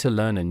trying to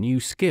learn a new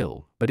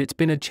skill, but it's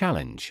been a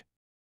challenge.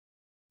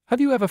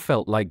 Have you ever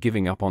felt like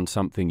giving up on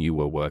something you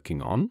were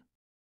working on?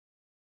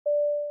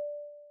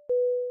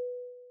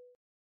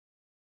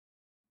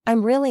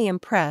 I'm really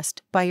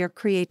impressed by your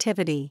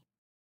creativity.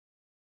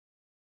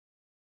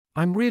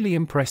 I'm really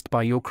impressed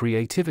by your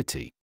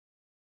creativity.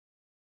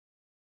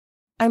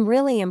 I'm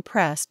really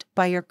impressed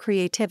by your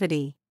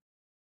creativity.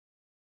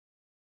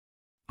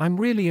 I'm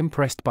really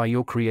impressed by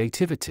your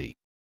creativity.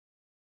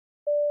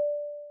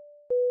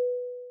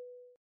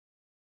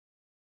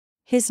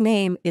 His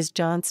name is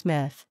John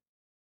Smith.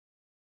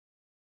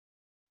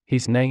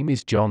 His name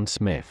is John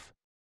Smith.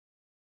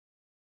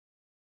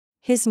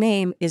 His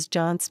name is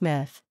John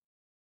Smith.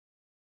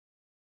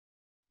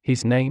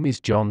 His name is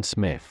John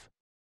Smith.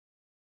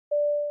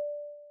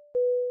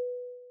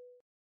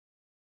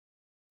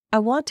 I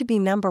want to be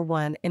number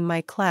 1 in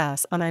my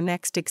class on our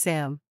next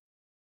exam.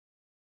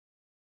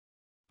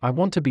 I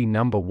want to be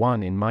number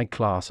 1 in my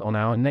class on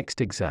our next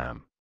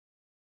exam.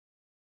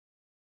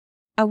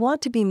 I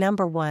want to be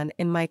number 1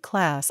 in my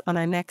class on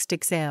our next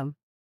exam.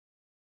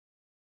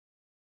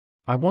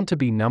 I want to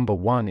be number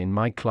 1 in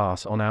my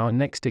class on our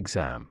next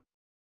exam.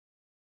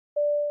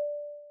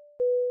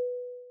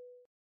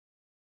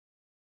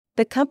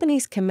 The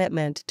company's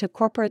commitment to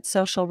corporate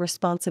social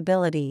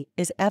responsibility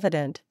is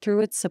evident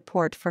through its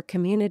support for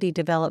community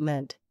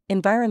development,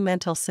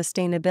 environmental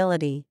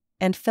sustainability,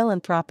 and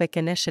philanthropic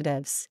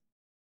initiatives.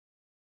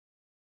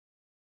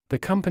 The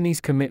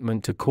company's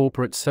commitment to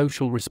corporate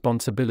social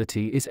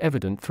responsibility is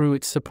evident through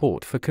its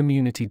support for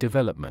community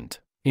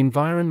development,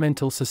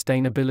 environmental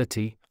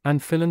sustainability,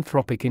 and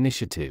philanthropic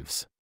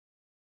initiatives.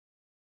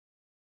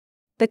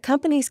 The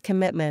company's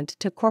commitment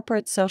to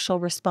corporate social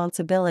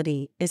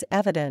responsibility is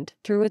evident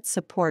through its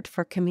support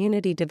for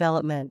community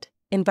development,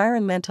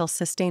 environmental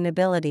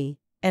sustainability,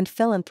 and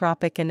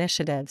philanthropic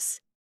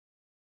initiatives.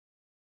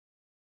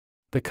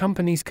 The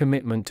company's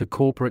commitment to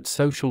corporate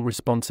social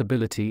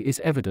responsibility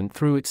is evident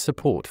through its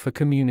support for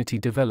community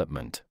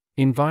development,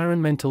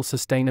 environmental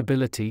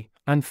sustainability,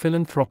 and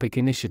philanthropic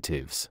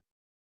initiatives.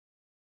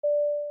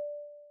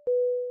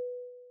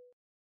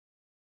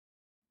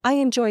 I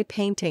enjoy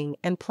painting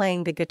and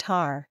playing the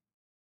guitar.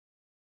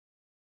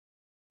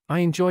 I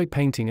enjoy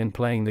painting and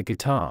playing the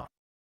guitar.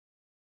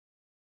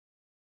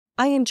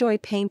 I enjoy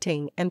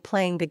painting and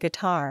playing the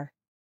guitar.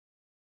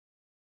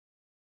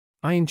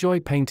 I enjoy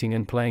painting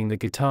and playing the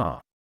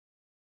guitar.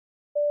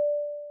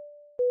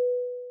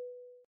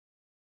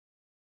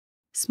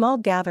 Small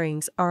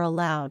gatherings are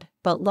allowed,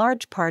 but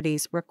large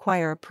parties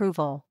require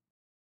approval.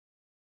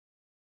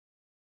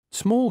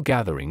 Small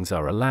gatherings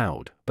are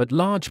allowed, but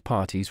large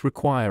parties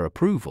require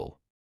approval.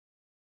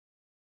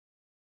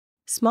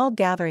 Small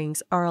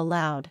gatherings are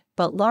allowed,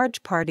 but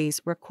large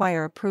parties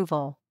require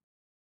approval.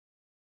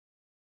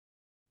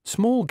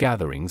 Small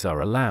gatherings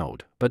are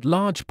allowed, but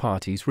large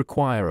parties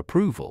require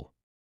approval.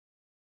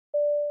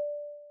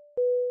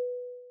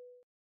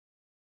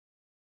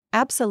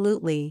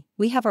 Absolutely,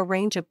 we have a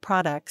range of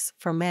products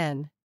for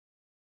men.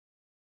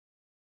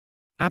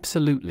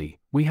 Absolutely,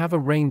 we have a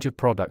range of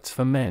products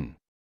for men.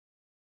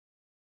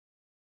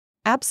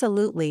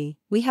 Absolutely,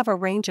 we have a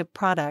range of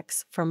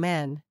products for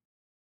men.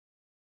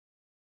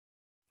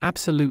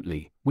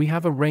 Absolutely, we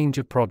have a range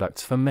of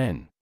products for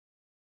men.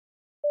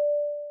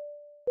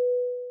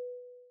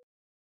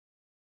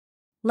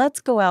 Let's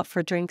go out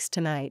for drinks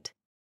tonight.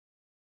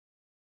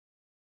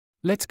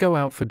 Let's go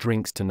out for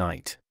drinks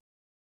tonight.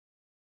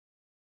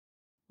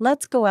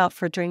 Let's go out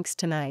for drinks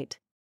tonight.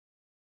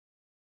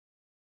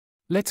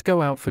 Let's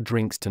go out for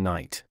drinks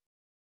tonight.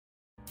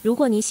 如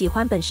果你喜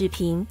欢本视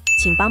频，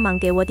请帮忙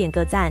给我点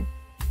个赞。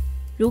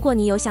如果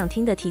你有想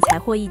听的题材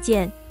或意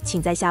见，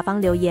请在下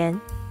方留言。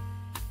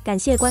感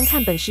谢观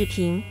看本视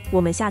频，我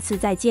们下次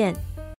再见。